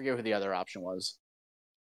 I forget who the other option was.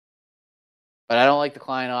 But I don't like the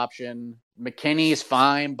Klein option. McKinney is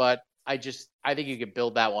fine, but I think you could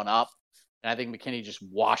build that one up. And I think McKinney just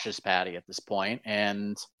washes Paddy at this point.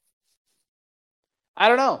 And I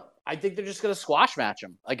don't know. I think they're just going to squash match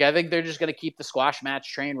him. Like, I think they're just going to keep the squash match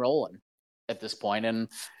train rolling at this point, and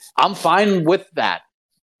I'm fine with that.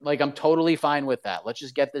 Like, I'm totally fine with that. Let's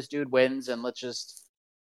just get this dude wins, and let's just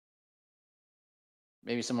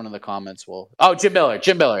maybe someone in the comments will. Oh, Jim Miller.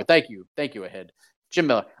 Thank you, Ahid. Jim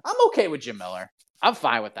Miller. I'm okay with Jim Miller. I'm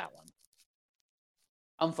fine with that one.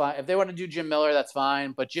 I'm fine if they want to do Jim Miller. That's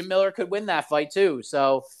fine, but Jim Miller could win that fight too.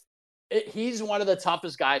 So he's one of the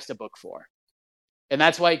toughest guys to book for. And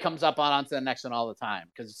that's why he comes up onto the next one all the time,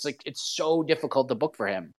 because it's so difficult to book for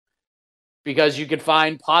him, because you can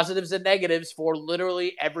find positives and negatives for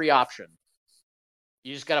literally every option.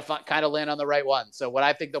 You just got to kind of land on the right one. So what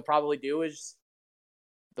I think they'll probably do is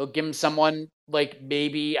they'll give him someone like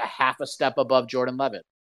maybe a half a step above Jordan Levitt.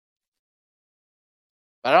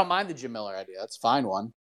 But I don't mind the Jim Miller idea. That's a fine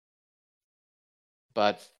one.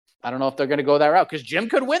 But I don't know if they're going to go that route, because Jim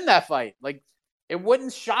could win that fight. Like, it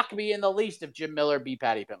wouldn't shock me in the least if Jim Miller beat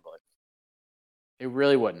Paddy Pimblett. It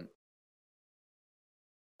really wouldn't.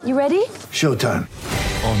 You ready? Showtime.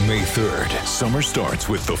 On May 3rd, summer starts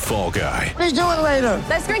with The Fall Guy. Let's do it later.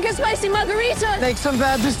 Let's drink a spicy margarita. Make some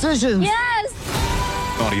bad decisions. Yes.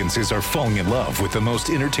 Audiences are falling in love with the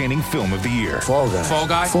most entertaining film of the year. Fall Guy. Fall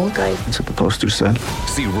Guy? Fall Guy. That's what the poster said.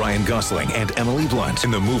 See Ryan Gosling and Emily Blunt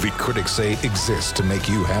in the movie critics say exists to make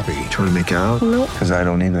you happy. Trying to make it out? Nope. Because I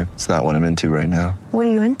don't either. It's not what I'm into right now. What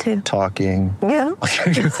are you into? Talking. Yeah.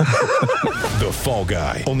 The Fall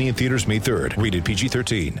Guy. Only in theaters May 3rd. Rated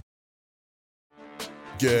PG-13.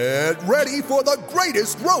 Get ready for the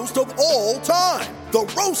greatest roast of all time. The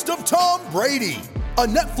Roast of Tom Brady. A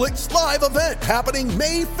Netflix live event happening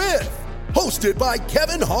May 5th. Hosted by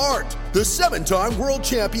Kevin Hart. The 7-time world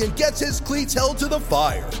champion gets his cleats held to the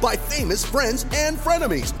fire by famous friends and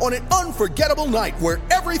frenemies on an unforgettable night where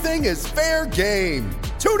everything is fair game.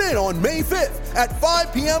 Tune in on May 5th at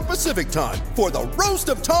 5 p.m. Pacific time for the Roast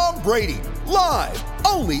of Tom Brady. Live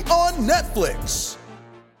only on Netflix.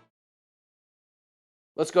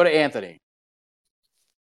 Let's go to Anthony.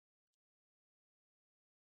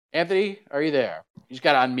 Anthony, are you there? You just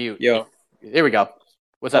got to unmute. Yo. There we go.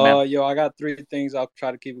 What's up, man? Yo, I got 3 things. I'll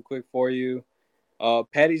try to keep it quick for you.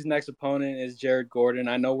 Patty's next opponent is Jared Gordon.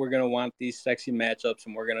 I know we're going to want these sexy matchups,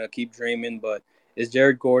 and we're going to keep dreaming, but it's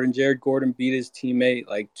Jared Gordon. Jared Gordon beat his teammate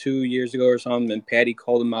like 2 years ago or something, and Patty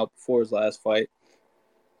called him out before his last fight.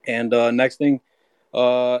 And next thing,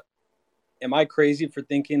 am I crazy for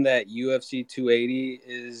thinking that UFC 280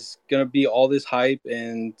 is going to be all this hype,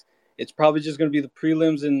 and it's probably just going to be the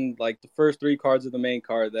prelims and like the first 3 cards of the main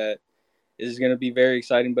card that is going to be very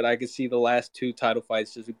exciting, but I could see the last 2 title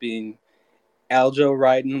fights just being Aljo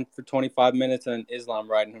riding him for 25 minutes and Islam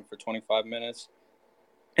riding him for 25 minutes.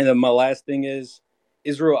 And then my last thing is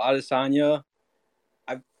Israel Adesanya.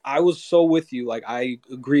 I was so with you. Like, I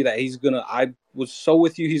agree that I was so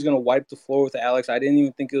with you. He's going to wipe the floor with Alex. I didn't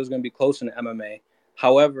even think it was going to be close in MMA.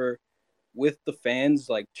 However, with the fans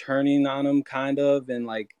like turning on him kind of, and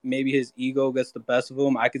like maybe his ego gets the best of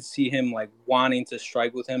him, I could see him like wanting to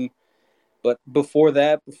strike with him. But before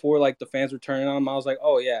like the fans were turning on him, I was like,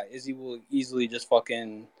 oh yeah, Izzy will easily just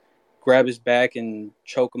fucking grab his back and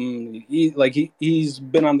choke him. He's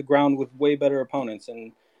been on the ground with way better opponents,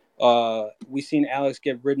 and we seen Alex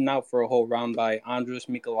get ridden out for a whole round by Andres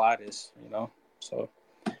Michailidis, you know. So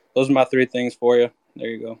those are my 3 things for you. There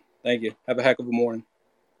you go. Thank you. Have a heck of a morning.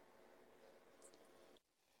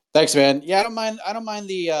 Thanks, man. Yeah, I don't mind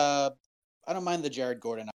the Jared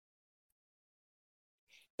Gordon.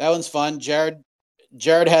 That one's fun. Jared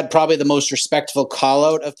had probably the most respectful call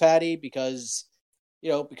out of Patty because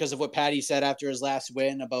of what Patty said after his last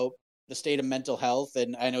win about the state of mental health.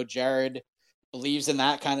 And I know Jared believes in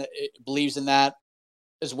that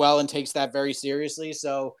as well and takes that very seriously.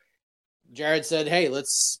 So Jared said, hey,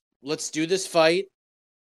 let's do this fight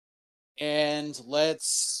and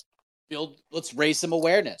let's raise some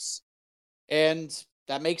awareness. And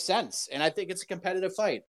that makes sense. And I think it's a competitive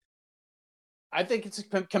fight. I think it's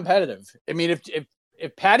competitive. I mean,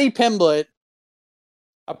 if Paddy Pimblett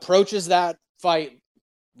approaches that fight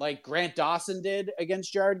like Grant Dawson did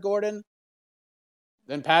against Jared Gordon,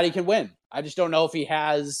 then Paddy can win. I just don't know if he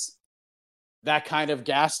has that kind of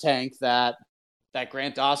gas tank that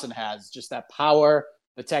Grant Dawson has. Just that power,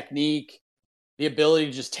 the technique, the ability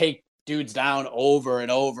to just take dudes down over and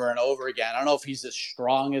over and over again. I don't know if he's as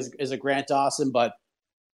strong as a Grant Dawson, but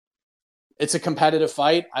it's a competitive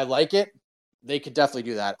fight. I like it. They could definitely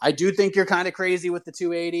do that. I do think you're kind of crazy with the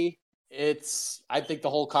 280. I think the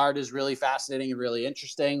whole card is really fascinating and really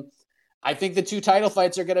interesting. I think the 2 title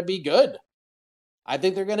fights are going to be good. I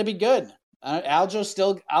think they're going to be good. Aljo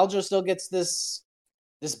still gets this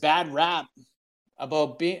bad rap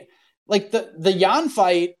about being like the Yan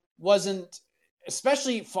fight wasn't,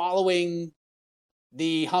 especially following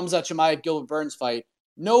the Khamzat Chimaev Gilbert Burns fight,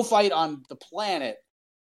 no fight on the planet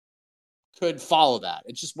could follow that.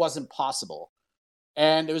 It just wasn't possible.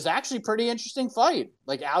 And it was actually a pretty interesting fight.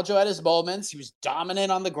 Like, Aljo had his moments. He was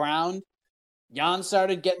dominant on the ground. Jan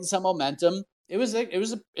started getting some momentum.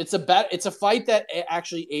 It's a fight that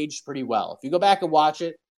actually aged pretty well. If you go back and watch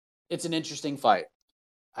it, it's an interesting fight.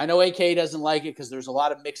 I know AK doesn't like it because there's a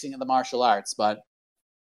lot of mixing of the martial arts, but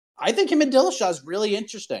I think him and Dillashaw is really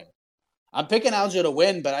interesting. I'm picking Aljo to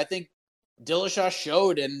win, but I think Dillashaw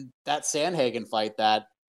showed in that Sandhagen fight that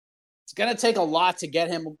it's going to take a lot to get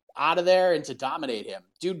him out of there and to dominate him.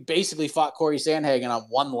 Dude basically fought Corey Sandhagen on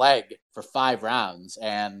one leg for 5 rounds,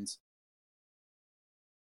 and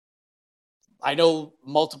I know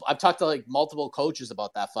I've talked to multiple coaches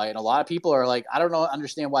about that fight, and a lot of people are like, I don't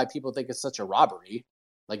understand why people think it's such a robbery.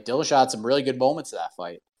 Like, Dillashaw had some really good moments of that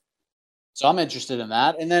fight. So I'm interested in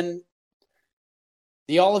that. And then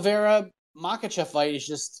the Oliveira Makhachev fight is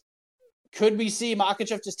just, could we see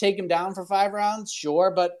Makhachev just take him down for 5 rounds?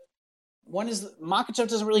 Sure, but Makhachev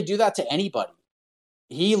doesn't really do that to anybody.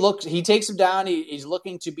 He takes him down. He's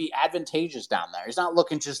looking to be advantageous down there. He's not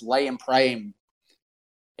looking to just lay and pray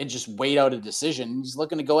and just wait out a decision. He's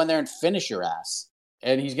looking to go in there and finish your ass.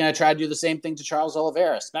 And he's going to try to do the same thing to Charles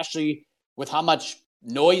Oliveira, especially with how much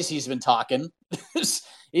noise he's been talking.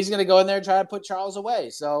 He's going to go in there and try to put Charles away.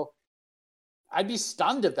 So I'd be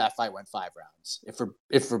stunned if that fight went 5 rounds,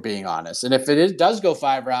 if we're being honest. And if it does go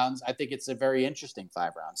 5 rounds, I think it's a very interesting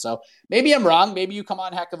 5 rounds. So maybe I'm wrong. Maybe you come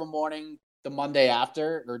on Heck of a Morning the Monday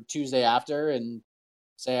after or Tuesday after and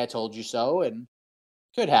say I told you so, and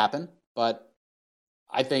could happen. But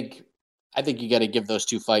I think you got to give those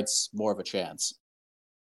 2 fights more of a chance.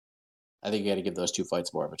 And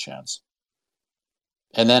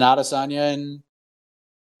then Adesanya and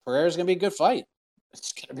Pereira is going to be a good fight.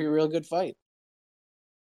 It's going to be a real good fight.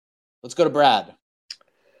 Let's go to Brad.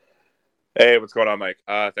 Hey, what's going on, Mike?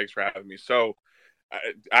 Thanks for having me. So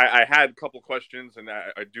I had a couple questions, and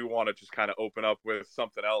I do want to just kind of open up with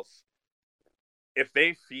something else. If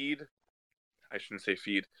they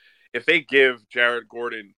if they give Jared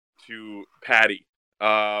Gordon to Patty,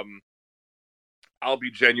 I'll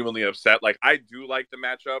be genuinely upset. Like, I do like the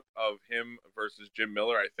matchup of him versus Jim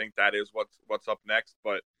Miller. I think that is what's up next.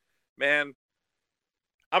 But man,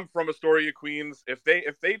 I'm from Astoria, Queens. If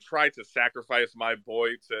they try to sacrifice my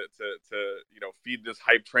boy to feed this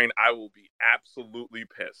hype train, I will be absolutely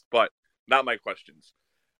pissed. But not my questions.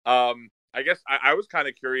 I guess I was kind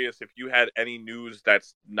of curious if you had any news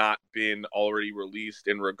that's not been already released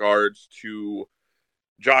in regards to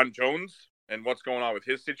John Jones and what's going on with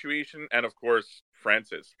his situation, and of course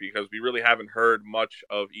Francis, because we really haven't heard much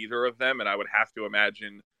of either of them, and I would have to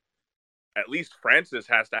imagine at least Francis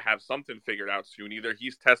has to have something figured out soon. Either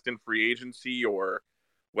he's testing free agency or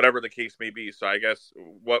whatever the case may be. So I guess,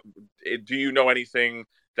 do you know anything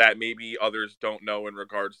that maybe others don't know in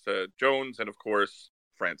regards to Jones and of course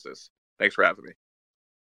Francis? Thanks for having me.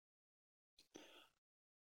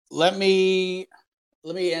 Let me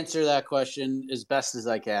answer that question as best as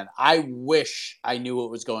I can. I wish I knew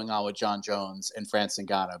what was going on with John Jones and Francis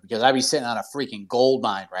Ngannou, because I'd be sitting on a freaking gold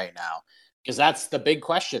mine right now, because that's the big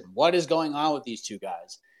question. What is going on with these two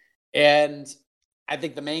guys? And I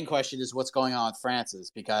think the main question is what's going on with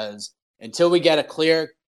Francis, because until we get a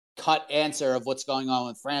clear-cut answer of what's going on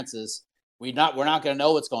with Francis, we're not going to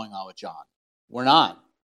know what's going on with John. We're not.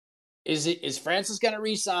 Is Francis going to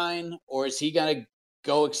re-sign, or is he going to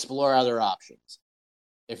go explore other options?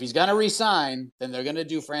 If he's going to re-sign, then they're going to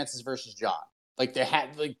do Francis versus John.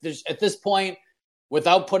 There's at this point,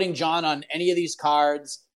 without putting John on any of these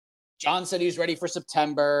cards, John said he was ready for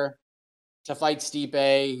September to fight Stipe.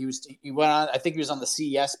 He went on, I think he was on the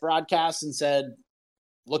CES broadcast and said,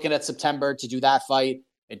 looking at September to do that fight.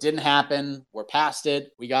 It didn't happen. We're past it.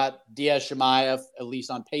 We got Diaz Chimaev, at least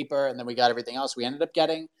on paper, and then we got everything else we ended up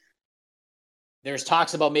getting. There's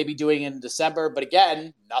talks about maybe doing it in December, but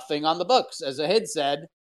again, nothing on the books. As Ahid said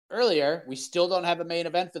earlier, we still don't have a main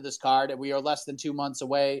event for this card, and we are less than 2 months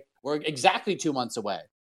away. We're exactly 2 months away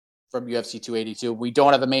from UFC 282. We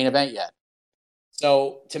don't have a main event yet.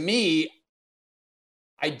 So to me,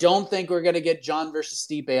 I don't think we're going to get John versus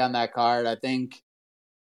Stipe on that card. I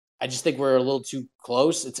just think we're a little too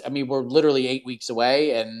close. We're literally 8 weeks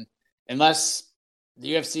away, and unless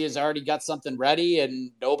the UFC has already got something ready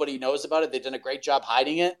and nobody knows about it, they've done a great job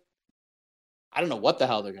hiding it. I don't know what the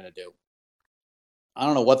hell they're going to do.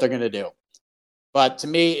 But to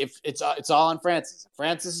me, if it's all on Francis. If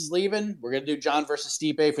Francis is leaving, we're going to do John versus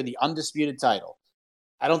Stipe for the undisputed title.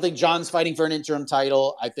 I don't think John's fighting for an interim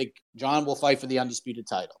title. I think John will fight for the undisputed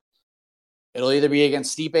title. It'll either be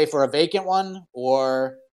against Stipe for a vacant one,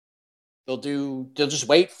 or they'll just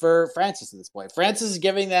wait for Francis at this point. Francis is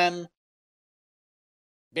giving them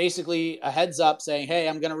basically a heads up saying, hey,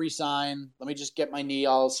 I'm going to resign. Let me just get my knee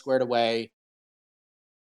all squared away.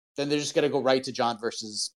 Then they're just going to go right to John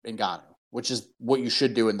versus Ngannou, which is what you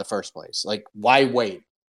should do in the first place. Like, why wait?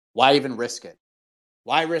 Why even risk it?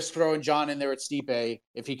 Why risk throwing John in there at Stipe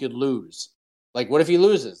if he could lose? Like, what if he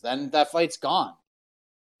loses? Then that fight's gone.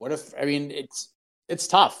 What if, I mean, it's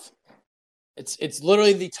tough. It's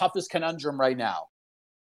literally the toughest conundrum right now.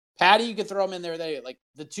 Patty, you could throw him in there. Like,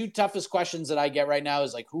 the two toughest questions that I get right now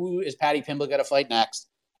is like, who is Patty Pimblett going to fight next?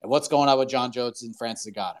 And what's going on with John Jones and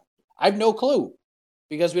Francis Ngannou? I have no clue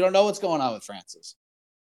because we don't know what's going on with Francis.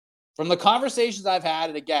 From the conversations I've had,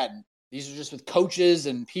 and again, these are just with coaches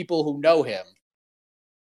and people who know him.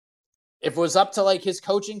 If it was up to like his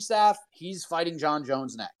coaching staff, he's fighting John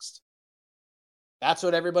Jones next. That's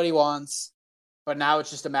what everybody wants. But now it's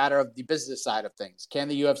just a matter of the business side of things. Can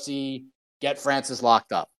the UFC get Francis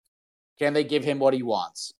locked up? Can they give him what he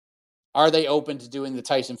wants? Are they open to doing the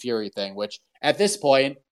Tyson Fury thing? Which at this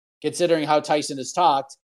point, considering how Tyson has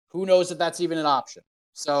talked, who knows if that's even an option?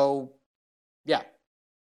 So, yeah.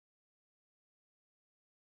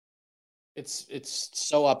 It's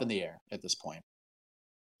so up in the air at this point.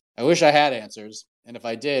 I wish I had answers. And if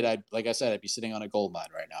I did, like I said, I'd be sitting on a gold mine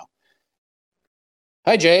right now.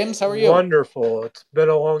 Hi, James. How are you? Wonderful. It's been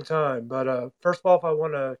a long time. But first off, I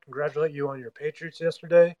want to congratulate you on your Patriots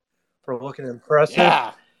yesterday for looking impressive.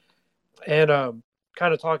 Yeah. And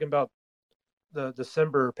kind of talking about the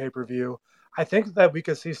December pay-per-view, I think that we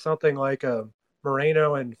could see something like a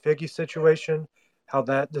Moreno and Figgy situation, how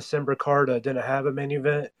that December card didn't have a main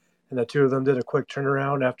event, and the two of them did a quick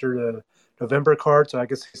turnaround after the November card. So I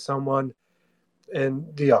could see someone in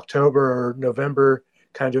the October or November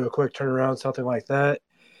kind of do a quick turnaround, something like that.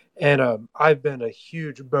 And I've been a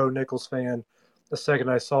huge Bo Nichols fan the second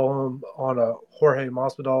I saw him on a Jorge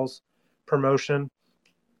Masvidal's promotion.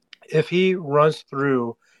 If he runs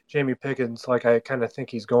through Jamie Pickens like I kind of think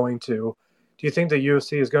he's going to, do you think the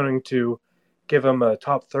UFC is going to give him a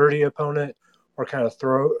top 30 opponent or kind of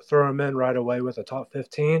throw him in right away with a top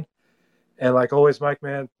 15? And like always, Mike,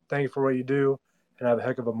 man, thank you for what you do, and have a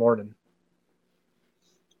heck of a morning.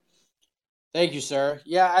 Thank you, sir.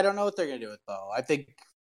 Yeah, I don't know what they're going to do with Bo. I think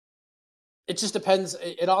it just depends.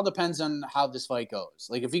 It all depends on how this fight goes.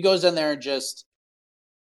 Like, if he goes in there and just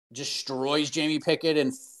destroys Jamie Pickett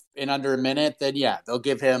in under a minute, then yeah, they'll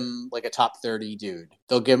give him like a top 30 dude.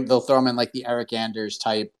 They'll throw him in like the Eric Anders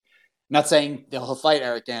type. I'm not saying he'll fight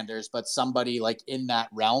Eric Anders, but somebody like in that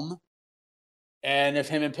realm. And if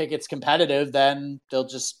him and Pickett's competitive, then they'll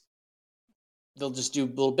just do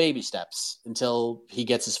little baby steps until he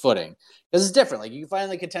gets his footing. Because it's different. Like, you can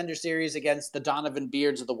find the Contender Series against the Donovan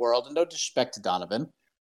Beards of the world, and no disrespect to Donovan,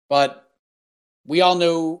 but we all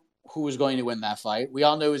knew who was going to win that fight. We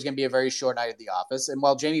all knew it was going to be a very short night at the office. And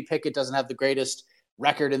while Jamie Pickett doesn't have the greatest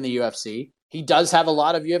record in the UFC, he does have a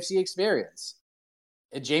lot of UFC experience.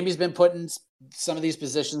 And Jamie's been put in some of these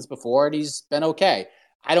positions before, and he's been okay.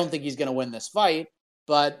 I don't think he's going to win this fight,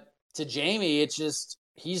 but to Jamie, it's just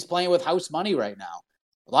he's playing with house money right now.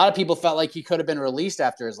 A lot of people felt like he could have been released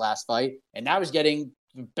after his last fight, and now he's getting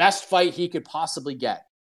the best fight he could possibly get.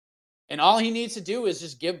 And all he needs to do is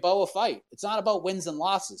just give Bo a fight. It's not about wins and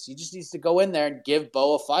losses. He just needs to go in there and give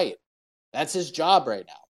Bo a fight. That's his job right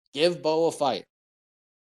now. Give Bo a fight.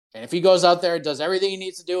 And if he goes out there and does everything he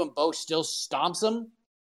needs to do and Bo still stomps him,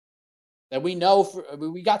 then we know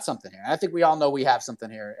we got something here. I think we all know we have something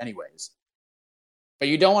here anyways. But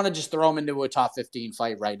you don't want to just throw him into a top 15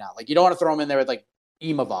 fight right now. Like, you don't want to throw him in there with like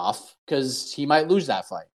Imavov because he might lose that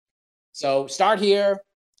fight. So start here,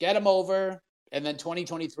 get him over, and then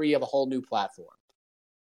 2023 you have a whole new platform.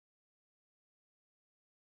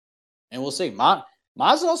 And we'll see.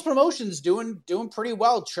 Masvidal's promotion's doing pretty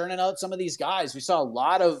well, churning out some of these guys. We saw a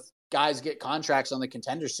lot of guys get contracts on the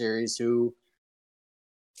Contender Series who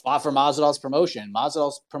fought for Masvidal's promotion.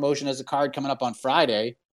 Masvidal's promotion has a card coming up on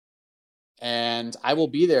Friday, and I will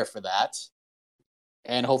be there for that.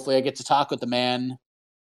 And hopefully I get to talk with the man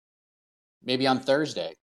maybe on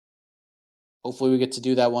Thursday. Hopefully we get to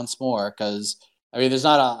do that once more because, I mean, there's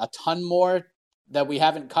not a ton more that we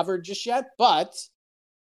haven't covered just yet, but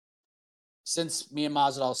since me and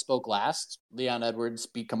Masvidal spoke last, Leon Edwards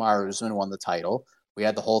beat Kamaru Usman and won the title. We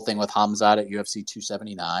had the whole thing with Hamzat at UFC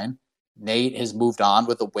 279. Nate has moved on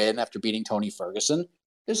with a win after beating Tony Ferguson.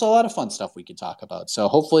 There's a lot of fun stuff we could talk about. So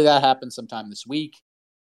hopefully that happens sometime this week.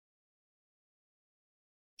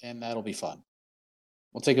 And that'll be fun.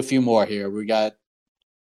 We'll take a few more here. We'll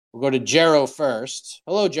go to Jero first.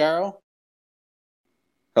 Hello, Jero.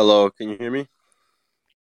 Hello, can you hear me?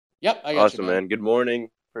 Yep, I got Awesome, you, man. man. Good morning,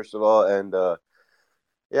 first of all, and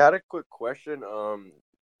yeah, I had a quick question.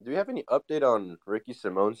 Do you have any update on Ricky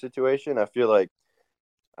Simone's situation? I feel like,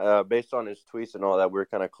 based on his tweets and all that, we're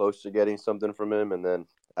kind of close to getting something from him, and then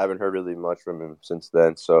I haven't heard really much from him since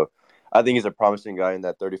then. So, I think he's a promising guy in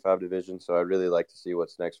that 35 division. So, I'd really like to see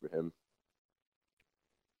what's next for him.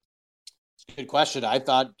 Good question. I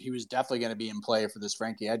thought he was definitely going to be in play for this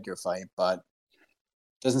Frankie Edgar fight, but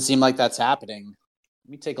doesn't seem like that's happening.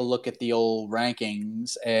 Let me take a look at the old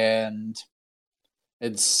rankings and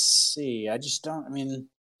let's see. I just don't. I mean,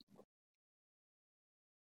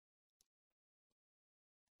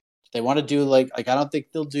 they want to do like I don't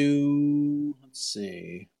think they'll do. Let's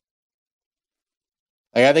see.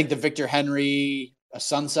 Like I think the Victor Henry, a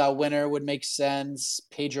Sunset winner would make sense.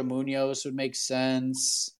 Pedro Munoz would make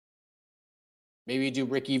sense. Maybe do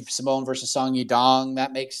Ricky Simone versus Song Yidong.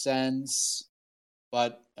 That makes sense.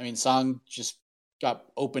 But, I mean, Song just got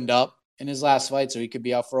opened up in his last fight, so he could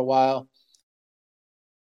be out for a while.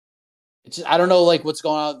 It's just, I don't know, like, what's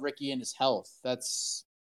going on with Ricky and his health. That's,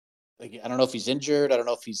 like, I don't know if he's injured. I don't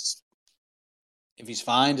know if he's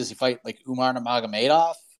fine. Does he fight, like, Umar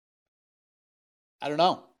Nurmagomedov? I don't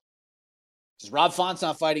know. Because Rob Font's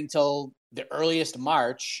not fighting till the earliest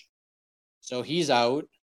March, so he's out,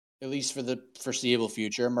 at least for the foreseeable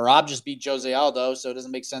future. Merab just beat Jose Aldo, so it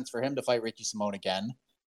doesn't make sense for him to fight Ricky Simone again.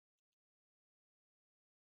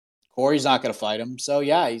 Corey's not going to fight him. So,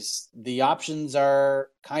 yeah, the options are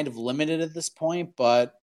kind of limited at this point,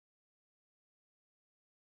 but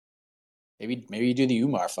maybe you do the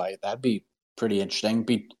Umar fight. That'd be pretty interesting.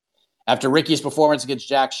 After Ricky's performance against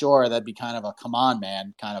Jack Shore, that'd be kind of a come on,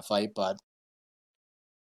 man kind of fight, but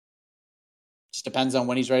just depends on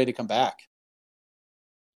when he's ready to come back.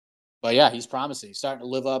 But, yeah, he's promising. He's starting to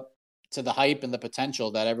live up to the hype and the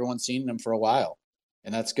potential that everyone's seen in him for a while,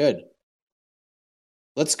 and that's good.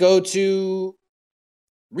 Let's go to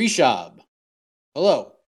Rishab.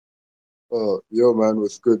 Hello. Yo, man,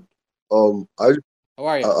 what's good? How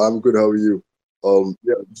are you? I'm good. How are you?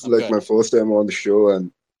 Yeah, it's like good. my first time on the show,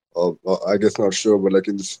 and I guess not sure, but like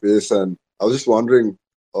in the space, and I was just wondering,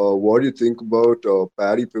 what do you think about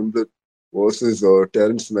Paddy Pimblett versus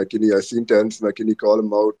Terrence McKinney? I seen Terrence McKinney call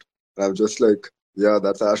him out, and I'm just like, yeah,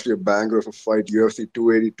 that's actually a banger of a fight. UFC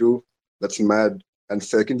 282, that's mad. And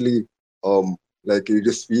secondly, like you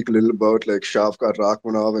just speak a little about like Shavkat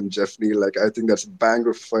Rakhmonov and Jeff Neal. Like I think that's a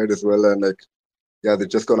banger of a fight as well. And like, yeah, they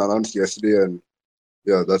just got announced yesterday, and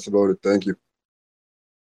yeah, that's about it. Thank you.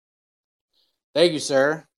 Thank you,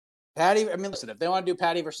 sir. Paddy, I mean, listen, if they want to do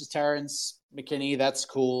Paddy versus Terrence McKinney, that's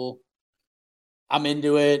cool. I'm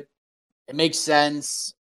into it. It makes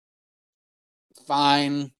sense.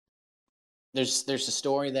 Fine. There's a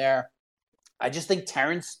story there. I just think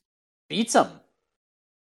Terrence beats him.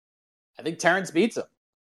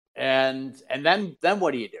 And then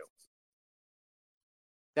what do you do?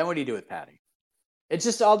 Then what do you do with Paddy? It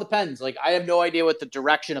just all depends. Like, I have no idea what the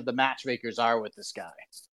direction of the matchmakers are with this guy.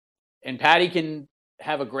 And Paddy can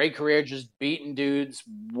have a great career just beating dudes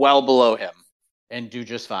well below him and do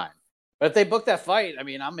just fine. But if they book that fight, I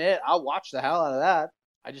mean, I'm it. I'll watch the hell out of that.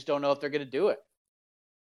 I just don't know if they're going to do it.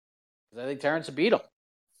 Because I think Terrence will beat him.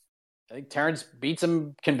 I think Terrence beats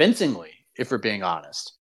him convincingly, if we're being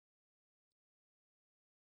honest.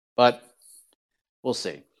 But we'll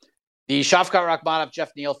see. The Shavkat Rakhmonov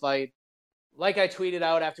Jeff Neal fight, like I tweeted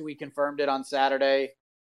out after we confirmed it on Saturday,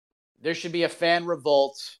 there should be a fan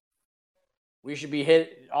revolt. We should be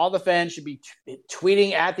all the fans should be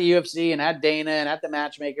tweeting at the UFC and at Dana and at the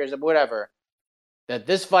matchmakers and whatever that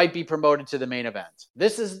this fight be promoted to the main event.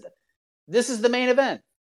 This is the main event.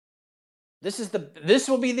 This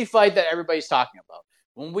will be the fight that everybody's talking about.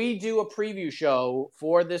 When we do a preview show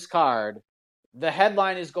for this card, the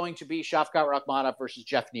headline is going to be Shavkat Rakhmonov versus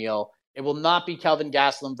Jeff Neal. It will not be Kelvin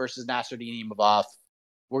Gastelum versus Nasruddin Imavov.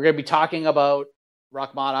 We're going to be talking about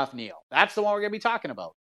Rakhmonov Neal. That's the one we're going to be talking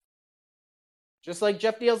about. Just like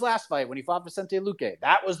Jeff Neal's last fight when he fought Vicente Luque.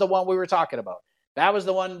 That was the one we were talking about. That was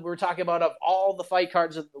the one we were talking about of all the fight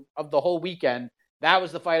cards of the whole weekend. That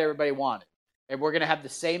was the fight everybody wanted. And we're going to have the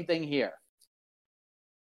same thing here.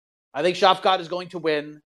 I think Shavkat is going to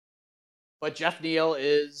win, but Jeff Neal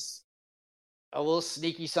is a little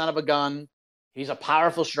sneaky son of a gun. He's a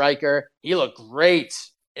powerful striker. He looked great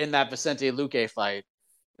in that Vicente Luque fight.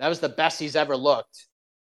 That was the best he's ever looked.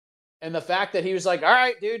 And the fact that he was like, all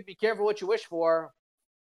right, dude, be careful what you wish for.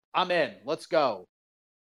 I'm in. Let's go.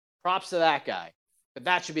 Props to that guy. But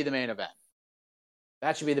that should be the main event.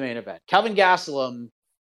 Kelvin Gastelum,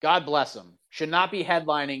 God bless him, should not be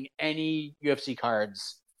headlining any UFC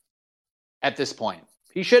cards at this point.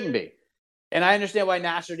 He shouldn't be. And I understand why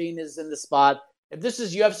Nasruddin is in the spot. If this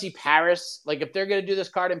is UFC Paris, like if they're going to do this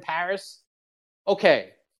card in Paris, okay,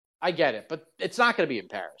 I get it. But it's not going to be in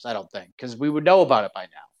Paris, I don't think, because we would know about it by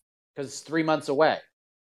now, because it's 3 months away.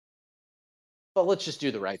 But let's just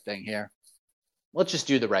do the right thing here. Let's just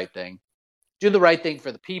do the right thing. Do the right thing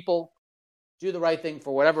for the people. Do the right thing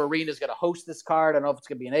for whatever arena is going to host this card. I don't know if it's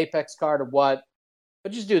going to be an Apex card or what,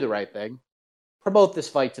 but just do the right thing. Promote this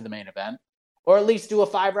fight to the main event, or at least do a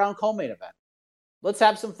 5-round co-main event. Let's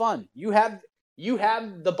have some fun. You have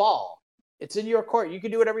the ball. It's in your court. You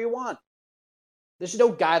can do whatever you want. There's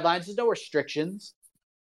no guidelines. There's no restrictions.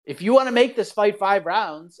 If you want to make this fight 5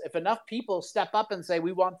 rounds, if enough people step up and say,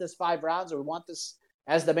 we want this 5 rounds or we want this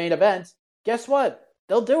as the main event, guess what?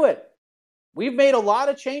 They'll do it. We've made a lot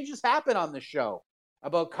of changes happen on this show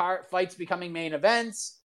about fights becoming main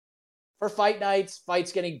events, for fight nights,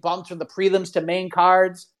 fights getting bumped from the prelims to main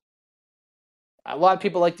cards. A lot of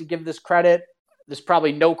people like to give this credit. There's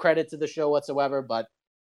probably no credit to the show whatsoever, but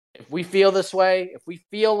if we feel this way, if we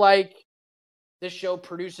feel like this show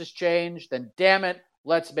produces change, then damn it,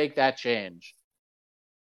 let's make that change.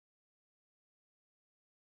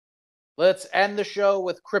 Let's end the show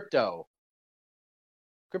with crypto.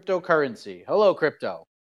 Cryptocurrency. Hello, crypto.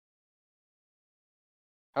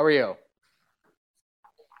 How are you?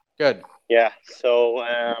 Good. Yeah. So,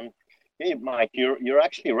 hey, Mike, you're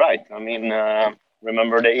actually right. I mean,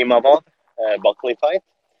 remember the Imavov Buckley fight?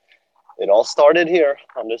 It all started here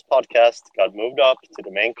on this podcast, got moved up to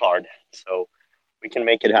the main card, so we can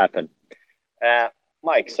make it happen.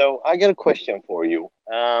 Mike, so I got a question for you.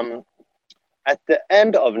 At the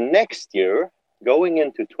end of next year, going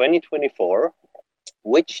into 2024,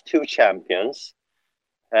 which 2 champions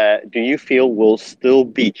do you feel will still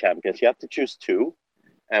be champions? You have to choose 2.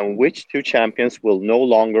 And which 2 champions will no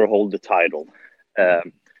longer hold the title?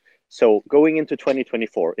 So going into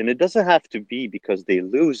 2024, and it doesn't have to be because they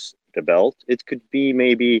lose the belt. It could be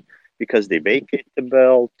maybe because they vacate the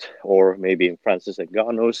belt, or maybe in Francis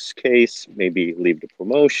Ngannou's case, maybe leave the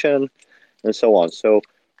promotion, and so on. So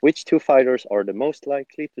which 2 fighters are the most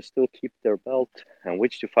likely to still keep their belt, and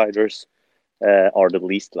which 2 fighters are the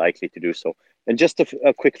least likely to do so? And just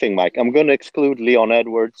a quick thing, Mike, I'm going to exclude Leon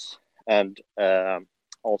Edwards and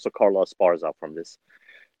also Carla Esparza from this.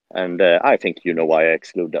 And I think you know why I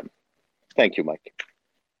exclude them. Thank you, Mike.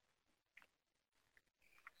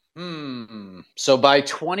 So by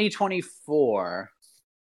 2024,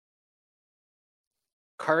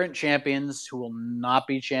 current champions who will not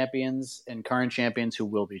be champions and current champions who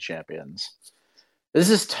will be champions.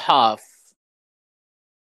 This is tough.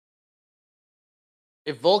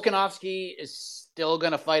 If Volkanovski is still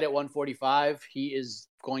going to fight at 145, he is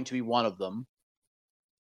going to be one of them.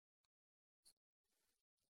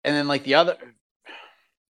 And then like the other,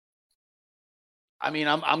 I mean,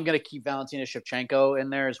 I'm going to keep Valentina Shevchenko in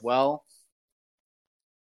there as well.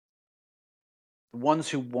 The ones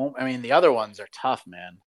who won't, I mean, the other ones are tough,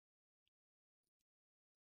 man.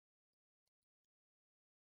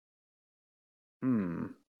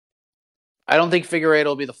 I don't think Figueiredo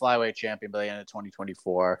will be the flyweight champion by the end of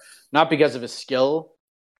 2024. Not because of his skill,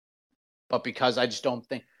 but because I just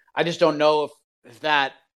don't know if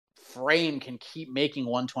that frame can keep making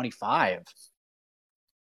 125.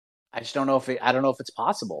 I just don't know if it's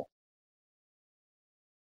possible.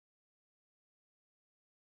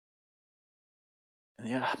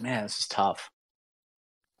 Yeah, man, this is tough.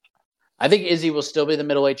 I think Izzy will still be the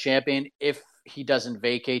middleweight champion if he doesn't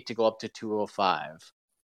vacate to go up to 205.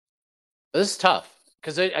 But this is tough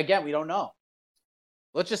because, again, we don't know.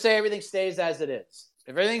 Let's just say everything stays as it is.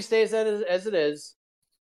 If everything stays as it is,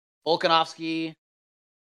 Volkanovski,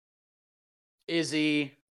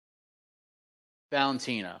 Izzy,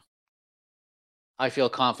 Valentina, I feel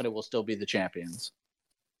confident we'll still be the champions.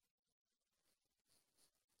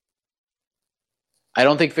 I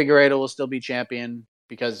don't think Figueiredo will still be champion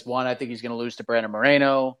because, one, I think he's going to lose to Brandon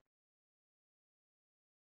Moreno.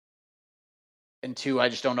 And 2, I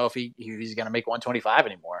just don't know if he's going to make 125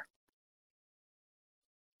 anymore.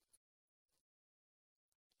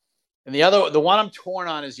 And the one I'm torn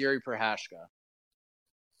on is Yuri Prochazka.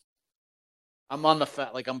 I'm on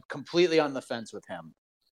I'm completely on the fence with him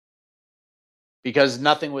because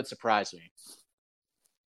nothing would surprise me.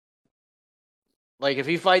 Like if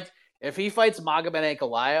he fights Magomed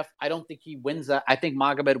Ankalaev, I don't think he wins that. I think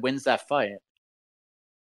Magomed wins that fight.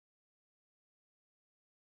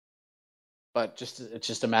 But it's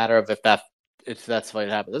just a matter of if that's fight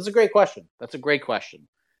happens. That's a great question. That's a great question.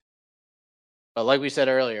 But like we said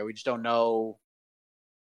earlier, we just don't know.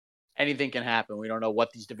 Anything can happen. We don't know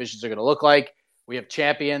what these divisions are going to look like. We have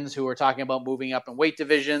champions who are talking about moving up in weight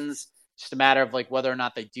divisions. It's just a matter of like whether or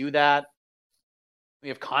not they do that. We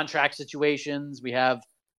have contract situations. We have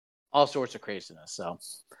all sorts of craziness. So, all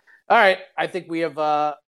right. I think we have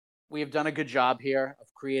done a good job here of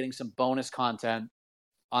creating some bonus content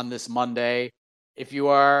on this Monday. If you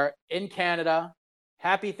are in Canada,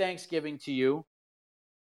 happy Thanksgiving to you.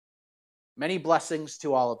 Many blessings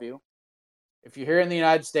to all of you. If you're here in the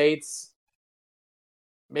United States,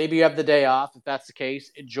 maybe you have the day off. If that's the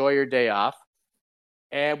case, enjoy your day off.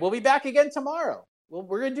 And we'll be back again tomorrow.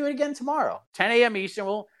 We're going to do it again tomorrow, 10 a.m. Eastern.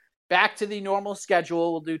 We'll back to the normal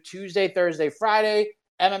schedule. We'll do Tuesday, Thursday, Friday.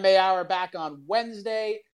 MMA Hour back on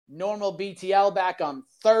Wednesday. Normal BTL back on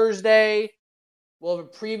Thursday. We'll have a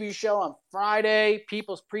preview show on Friday.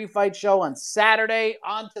 People's Pre-Fight Show on Saturday.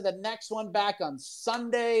 On to the next one back on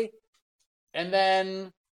Sunday. And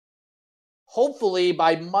then hopefully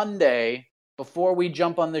by Monday, before we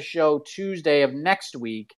jump on the show Tuesday of next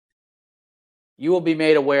week, you will be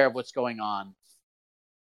made aware of what's going on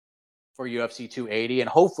for UFC 280, and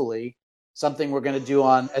hopefully something we're going to do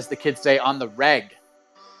on, as the kids say, on the reg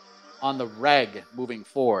moving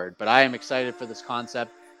forward. But I am excited for this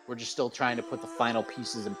concept. We're just still trying to put the final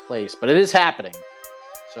pieces in place, but it is happening.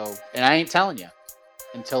 So, and I ain't telling you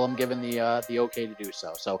until I'm given the okay to do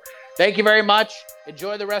so. So thank you very much.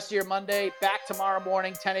 Enjoy the rest of your Monday. Back tomorrow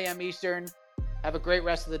morning, 10 a.m. Eastern. Have a great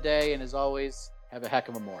rest of the day, and as always, have a heck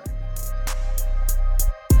of a morning.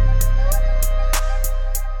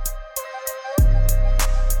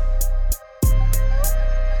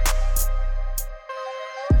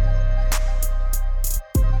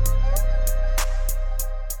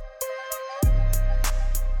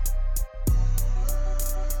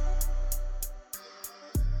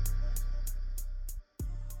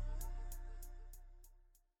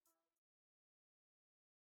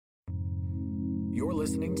 You're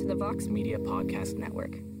listening to the Vox Media Podcast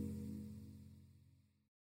Network.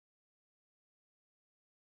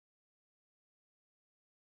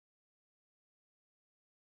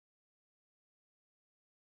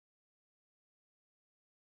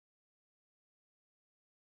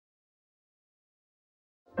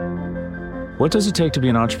 What does it take to be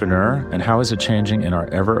an entrepreneur, and how is it changing in our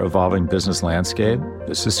ever-evolving business landscape?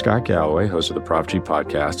 This is Scott Galloway, host of the Prop G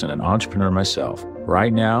podcast and an entrepreneur myself.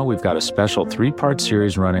 Right now, we've got a special 3-part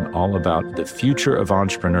series running all about the future of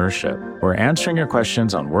entrepreneurship. We're answering your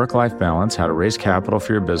questions on work-life balance, how to raise capital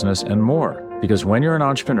for your business, and more. Because when you're an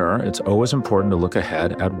entrepreneur, it's always important to look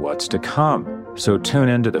ahead at what's to come. So tune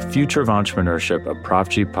in to the Future of Entrepreneurship, a Prop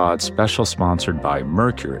G pod special sponsored by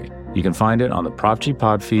Mercury. You can find it on the Prop G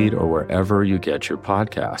pod feed or wherever you get your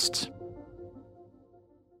podcasts.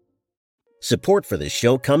 Support for this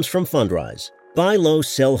show comes from Fundrise. Buy low,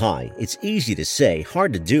 sell high. It's easy to say,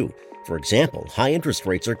 hard to do. For example, high interest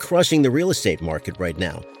rates are crushing the real estate market right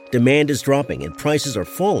now. Demand is dropping and prices are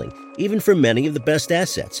falling, even for many of the best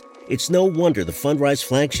assets. It's no wonder the Fundrise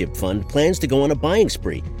Flagship Fund plans to go on a buying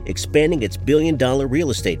spree, expanding its billion-dollar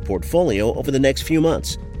real estate portfolio over the next few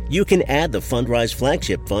months. You can add the Fundrise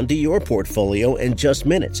Flagship Fund to your portfolio in just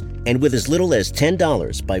minutes, and with as little as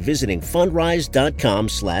 $10 by visiting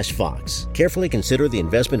fundrise.com/Fox. Carefully consider the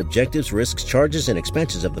investment objectives, risks, charges, and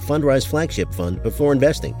expenses of the Fundrise Flagship Fund before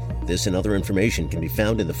investing. This and other information can be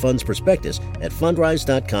found in the fund's prospectus at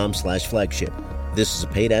fundrise.com/flagship. This is a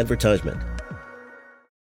paid advertisement.